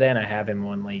lineup today, and I have him in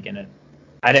one league, and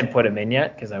I didn't put him in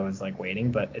yet because I was like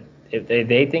waiting, but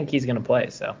they think he's gonna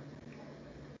play. So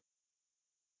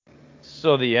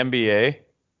the NBA,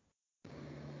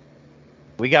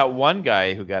 we got one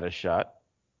guy who got a shot.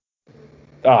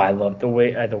 Oh, I love the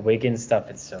Wiggins stuff.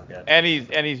 It's so good. And he's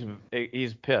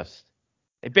pissed.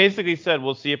 He basically said,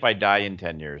 "We'll see if I die in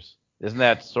 10 years." Isn't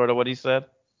that sort of what he said?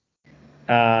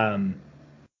 Kind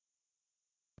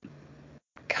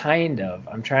of.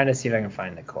 I'm trying to see if I can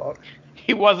find the quote.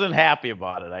 He wasn't happy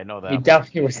about it. I know that. He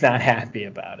definitely was not happy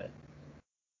about it.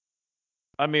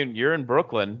 I mean, you're in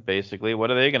Brooklyn, basically.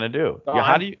 What are they going to do? No,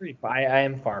 I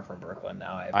am far from Brooklyn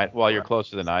now. Well, you're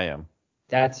closer than I am.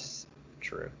 That's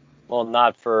true. Well,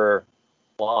 not for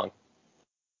long.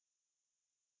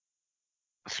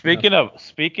 Speaking of,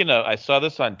 I saw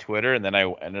this on Twitter and then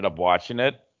I ended up watching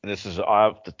it. This is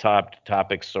off the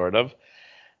topic, sort of.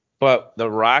 But The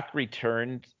Rock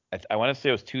returned. I want to say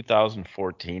it was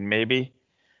 2014, maybe.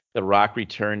 The Rock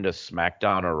returned to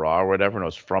SmackDown or Raw or whatever, and it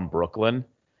was from Brooklyn.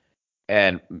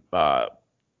 And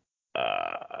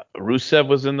Rusev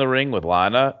was in the ring with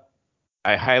Lana.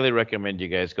 I highly recommend you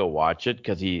guys go watch it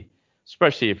because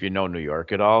especially if you know New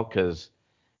York at all, because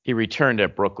he returned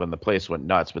at Brooklyn. The place went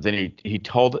nuts. But then he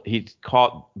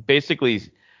basically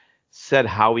said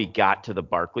how he got to the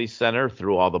Barclays Center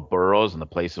through all the boroughs, and the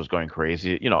place was going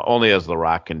crazy. Only as The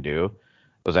Rock can do.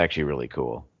 It was actually really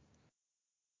cool.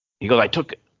 He goes,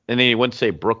 and then he wouldn't say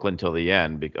Brooklyn till the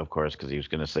end, of course, because he was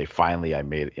going to say, finally I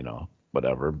made it,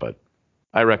 whatever. But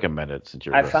I recommend it since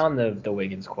you're. I found the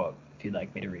Wiggins quote. If you'd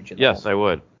like me to read you. Yes, I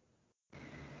would.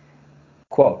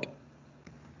 Quote.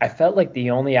 I felt like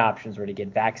the only options were to get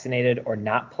vaccinated or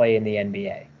not play in the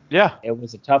NBA. Yeah. It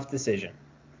was a tough decision.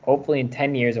 Hopefully in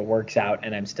 10 years it works out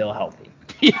and I'm still healthy.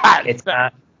 Yeah. It's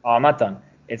not. Oh, I'm not done.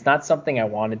 It's not something I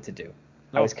wanted to do.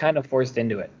 No. I was kind of forced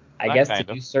into it. I guess to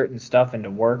do certain stuff and to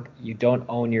work, you don't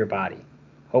own your body.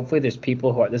 Hopefully there's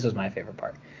people who are. This is my favorite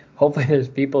part. Hopefully there's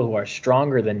people who are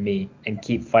stronger than me and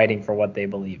keep fighting for what they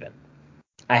believe in.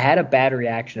 I had a bad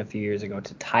reaction a few years ago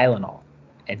to Tylenol.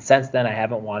 And since then, I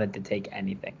haven't wanted to take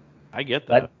anything. I get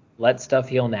that. Let stuff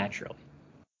heal naturally.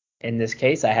 In this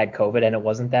case, I had COVID and it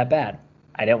wasn't that bad.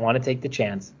 I didn't want to take the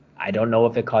chance. I don't know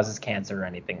if it causes cancer or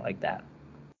anything like that.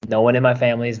 No one in my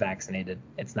family is vaccinated.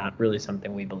 It's not really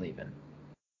something we believe in.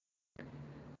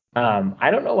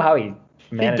 I don't know how he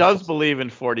managed. He does believe in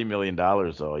 $40 million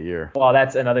though a year. Well,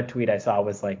 that's another tweet I saw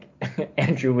was like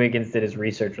Andrew Wiggins did his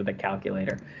research with a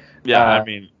calculator. Yeah,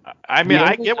 I mean,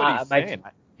 I get what he's saying.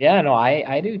 Yeah, no,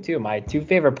 I do too. My two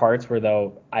favorite parts were,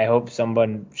 though, I hope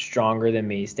someone stronger than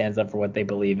me stands up for what they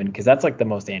believe in, because that's like the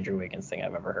most Andrew Wiggins thing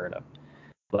I've ever heard of.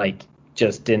 Like,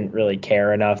 just didn't really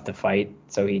care enough to fight,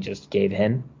 so he just gave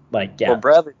in. Like, yeah. Well,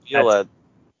 Bradley Beal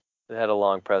They had a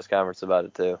long press conference about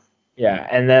it too. Yeah,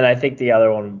 and then I think the other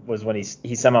one was when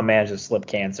he somehow managed to slip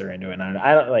cancer into it. And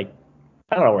I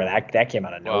don't know where that came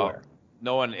out of nowhere.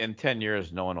 No one in 10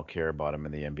 years, no one will care about him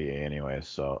in the NBA anyway.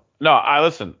 So no,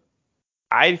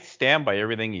 I stand by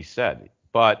everything he said,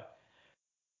 but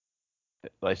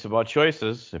life's about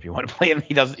choices. If you want to play him,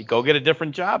 go get a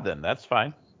different job. Then that's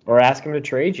fine. Or ask him to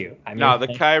trade you. I mean, no,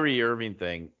 the Kyrie Irving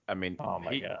thing. I mean, oh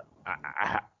my god.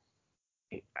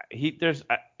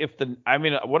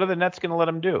 What are the Nets going to let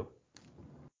him do?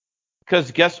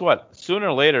 Because guess what? Sooner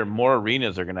or later, more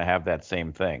arenas are going to have that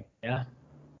same thing. Yeah.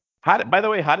 By the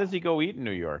way, how does he go eat in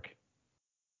New York?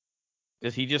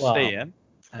 Does he just stay in?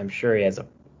 I'm sure he has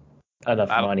enough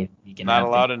money. He can not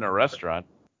allowed in a restaurant.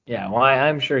 Yeah, well,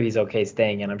 I'm sure he's okay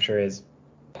staying in. I'm sure his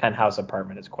penthouse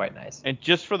apartment is quite nice. And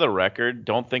just for the record,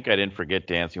 don't think I didn't forget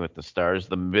Dancing with the Stars.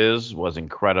 The Miz was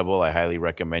incredible. I highly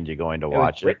recommend you going to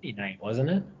watch it. It was Britney night, wasn't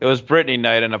it? It was Britney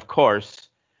night, and of course,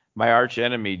 my arch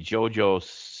enemy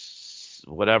JoJo,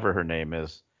 whatever her name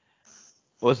is,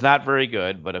 was not very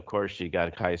good. But of course, she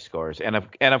got high scores. And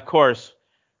of course,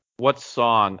 what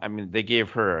song? I mean, they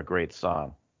gave her a great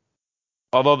song.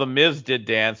 Although the Miz did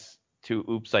dance to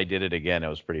 "Oops, I Did It Again." It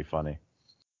was pretty funny.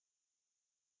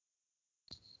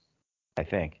 I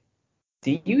think.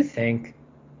 Do you think?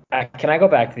 Can I go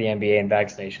back to the NBA and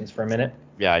vaccinations for a minute?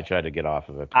 Yeah, I tried to get off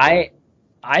of it.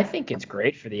 I think it's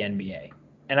great for the NBA,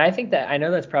 and I know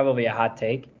that's probably a hot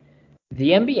take.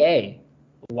 The NBA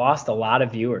lost a lot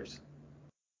of viewers,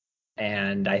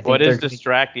 and I think what is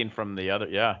distracting from the other?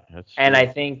 Yeah, that's and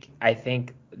true. I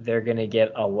think they're gonna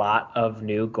get a lot of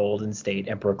new Golden State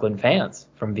and Brooklyn fans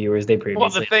from viewers they previously. Well,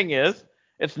 the thing is,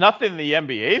 it's nothing the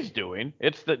NBA's doing.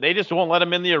 It's that they just won't let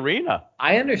them in the arena.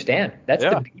 I understand. That's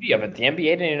the beauty of it. The NBA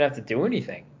didn't even have to do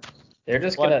anything. They're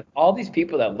just all these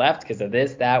people that left because of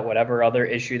this, that, whatever other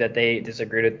issue that they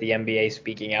disagreed with the NBA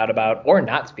speaking out about or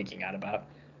not speaking out about.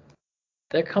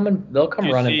 They'll come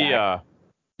running back.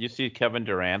 You see Kevin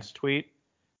Durant's tweet?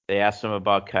 They asked him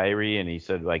about Kyrie, and he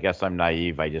said, "I guess I'm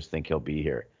naive. I just think he'll be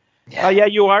here." Yeah,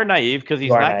 you are naive because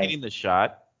he's not getting the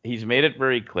shot. He's made it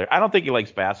very clear. I don't think he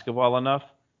likes basketball enough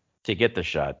to get the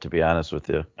shot, to be honest with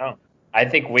you. No, I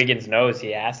think Wiggins knows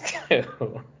he has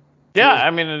to. Yeah,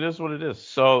 I mean, it is what it is.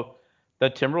 So the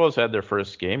Timberwolves had their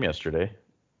first game yesterday,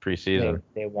 preseason.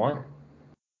 They won.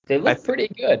 They look pretty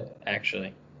good,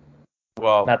 actually.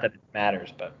 Well, not that it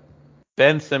matters, but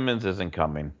Ben Simmons isn't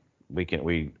coming.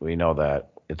 We know that.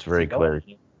 It's very clear.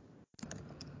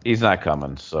 He's not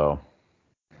coming, so.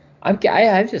 I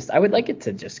would like it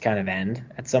to just kind of end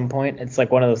at some point. It's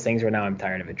like one of those things where now I'm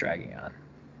tired of it dragging on.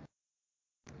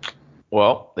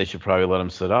 Well, they should probably let him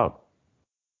sit out.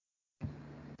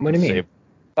 What do you mean?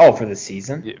 Oh, for the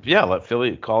season? Yeah, let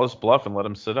Philly call his bluff and let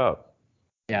him sit out.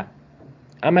 Yeah.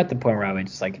 I'm at the point where I would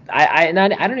just like I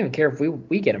don't even care if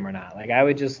we get him or not. Like I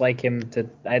would just like him to.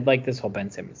 I'd like this whole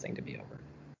Ben Simmons thing to be over.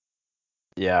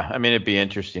 Yeah, I mean it'd be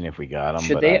interesting if we got him.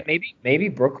 Should maybe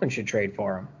Brooklyn should trade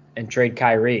for him and trade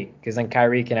Kyrie because then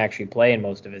Kyrie can actually play in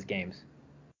most of his games.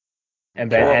 And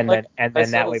then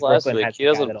that way Brooklyn has. He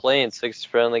doesn't play in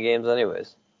 60% of the games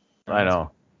anyways. I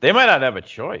know. They might not have a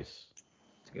choice.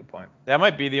 That's a good point. That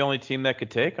might be the only team that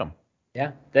could take him.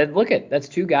 Yeah, that's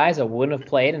two guys that wouldn't have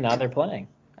played and now they're playing.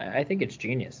 I think it's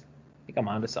genius. I think I'm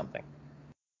onto something.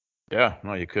 Yeah,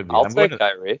 no, you could be. I'll take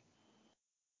Kyrie.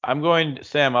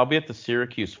 Sam, I'll be at the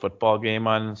Syracuse football game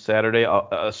on Saturday,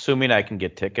 assuming I can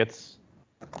get tickets.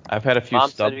 I've had a few Mom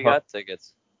said you got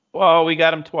tickets. Well, we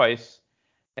got them twice,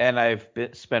 and I've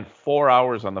spent 4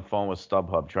 hours on the phone with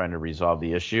StubHub trying to resolve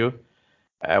the issue.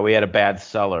 We had a bad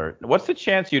seller. What's the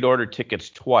chance you'd order tickets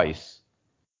twice,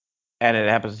 and it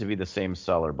happens to be the same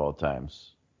seller both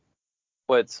times?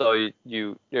 Wait, so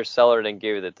your seller didn't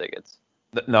give you the tickets?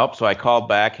 Nope. So I called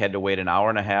back, had to wait an hour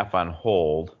and a half on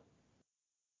hold.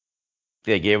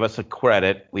 They gave us a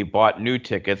credit. We bought new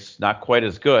tickets, not quite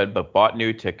as good, but bought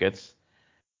new tickets.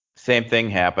 Same thing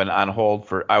happened on hold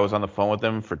I was on the phone with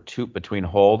them for between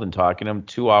hold and talking to them,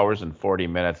 2 hours and 40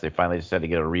 minutes. They finally just had to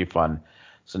get a refund.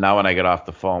 So now when I get off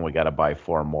the phone, we got to buy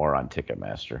 4 more on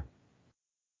Ticketmaster.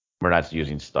 We're not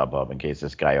using StubHub in case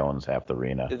this guy owns half the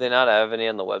arena. Do they not have any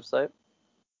on the website?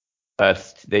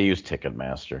 They use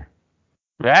Ticketmaster.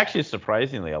 Actually,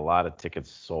 surprisingly, a lot of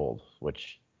tickets sold,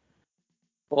 which...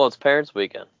 Well, it's Parents'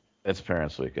 Weekend. It's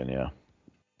Parents' Weekend, yeah.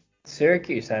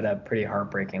 Syracuse had a pretty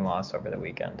heartbreaking loss over the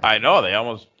weekend. I know. They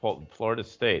almost pulled Florida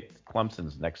State.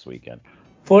 Clemson's next weekend.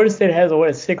 Florida State hasn't won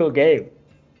a single game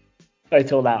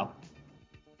until now.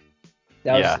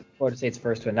 That was Florida State's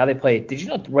first win. Now they play. Did you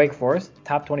know Wake Forest,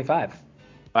 top 25?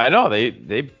 I know.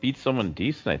 They beat someone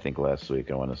decent, I think, last week,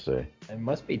 I want to say. It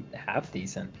must be half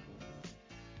decent.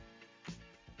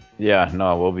 Yeah,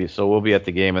 no, we'll be at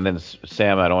the game, and then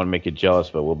Sam, I don't want to make you jealous,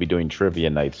 but we'll be doing trivia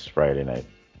nights Friday night.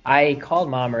 I called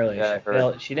Mom earlier. Yeah, I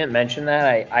heard. She didn't mention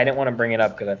that. I didn't want to bring it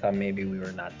up because I thought maybe we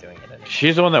were not doing it anymore.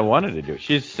 She's the one that wanted to do it.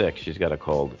 She's sick. She's got a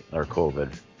cold or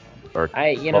COVID or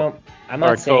I'm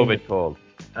not saying COVID cold.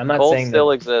 I'm not Cold saying still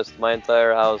that, exists. My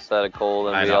entire house had a cold,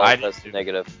 and I we know, all I tested do.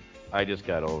 negative. I just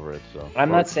got over it, so. I'm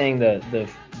not saying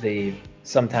the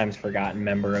sometimes forgotten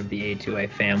member of the A2A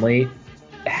family.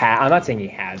 I'm not saying he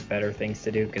has better things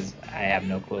to do because I have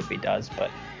no clue if he does,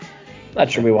 but I'm not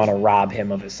sure we want to rob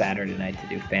him of a Saturday night to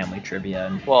do family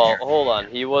trivia. Well, hold on.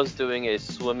 He was doing a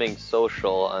swimming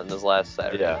social on this last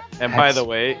Saturday. Yeah, and by the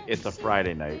way, it's a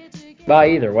Friday night. Well,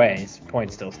 either way, his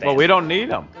point still stands. Well, we don't need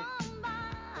him.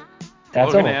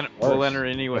 That's we'll almost we'll worse. enter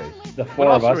anyways. The What four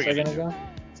else of are us we are gonna gonna go.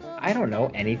 I don't know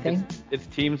anything. It's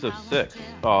teams of 6.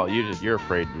 Oh, you're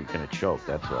afraid you're gonna choke.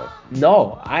 That's why.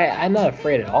 No, I'm not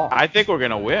afraid at all. I think we're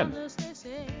gonna win.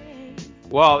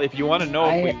 Well, if you want to know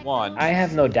if we won, I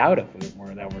have no doubt that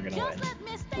we're gonna win.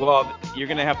 well, you're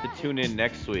gonna have to tune in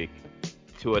next week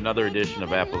to another edition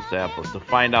of Apples to Apples to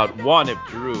find out, one, if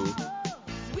Drew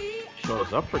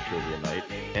shows up for trivia night,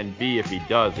 and B, if he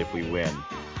does, if we win.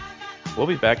 We'll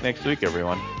be back next week,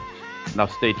 everyone. Now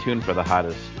stay tuned for the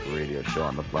hottest radio show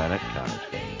on the planet, Connor's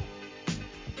Game.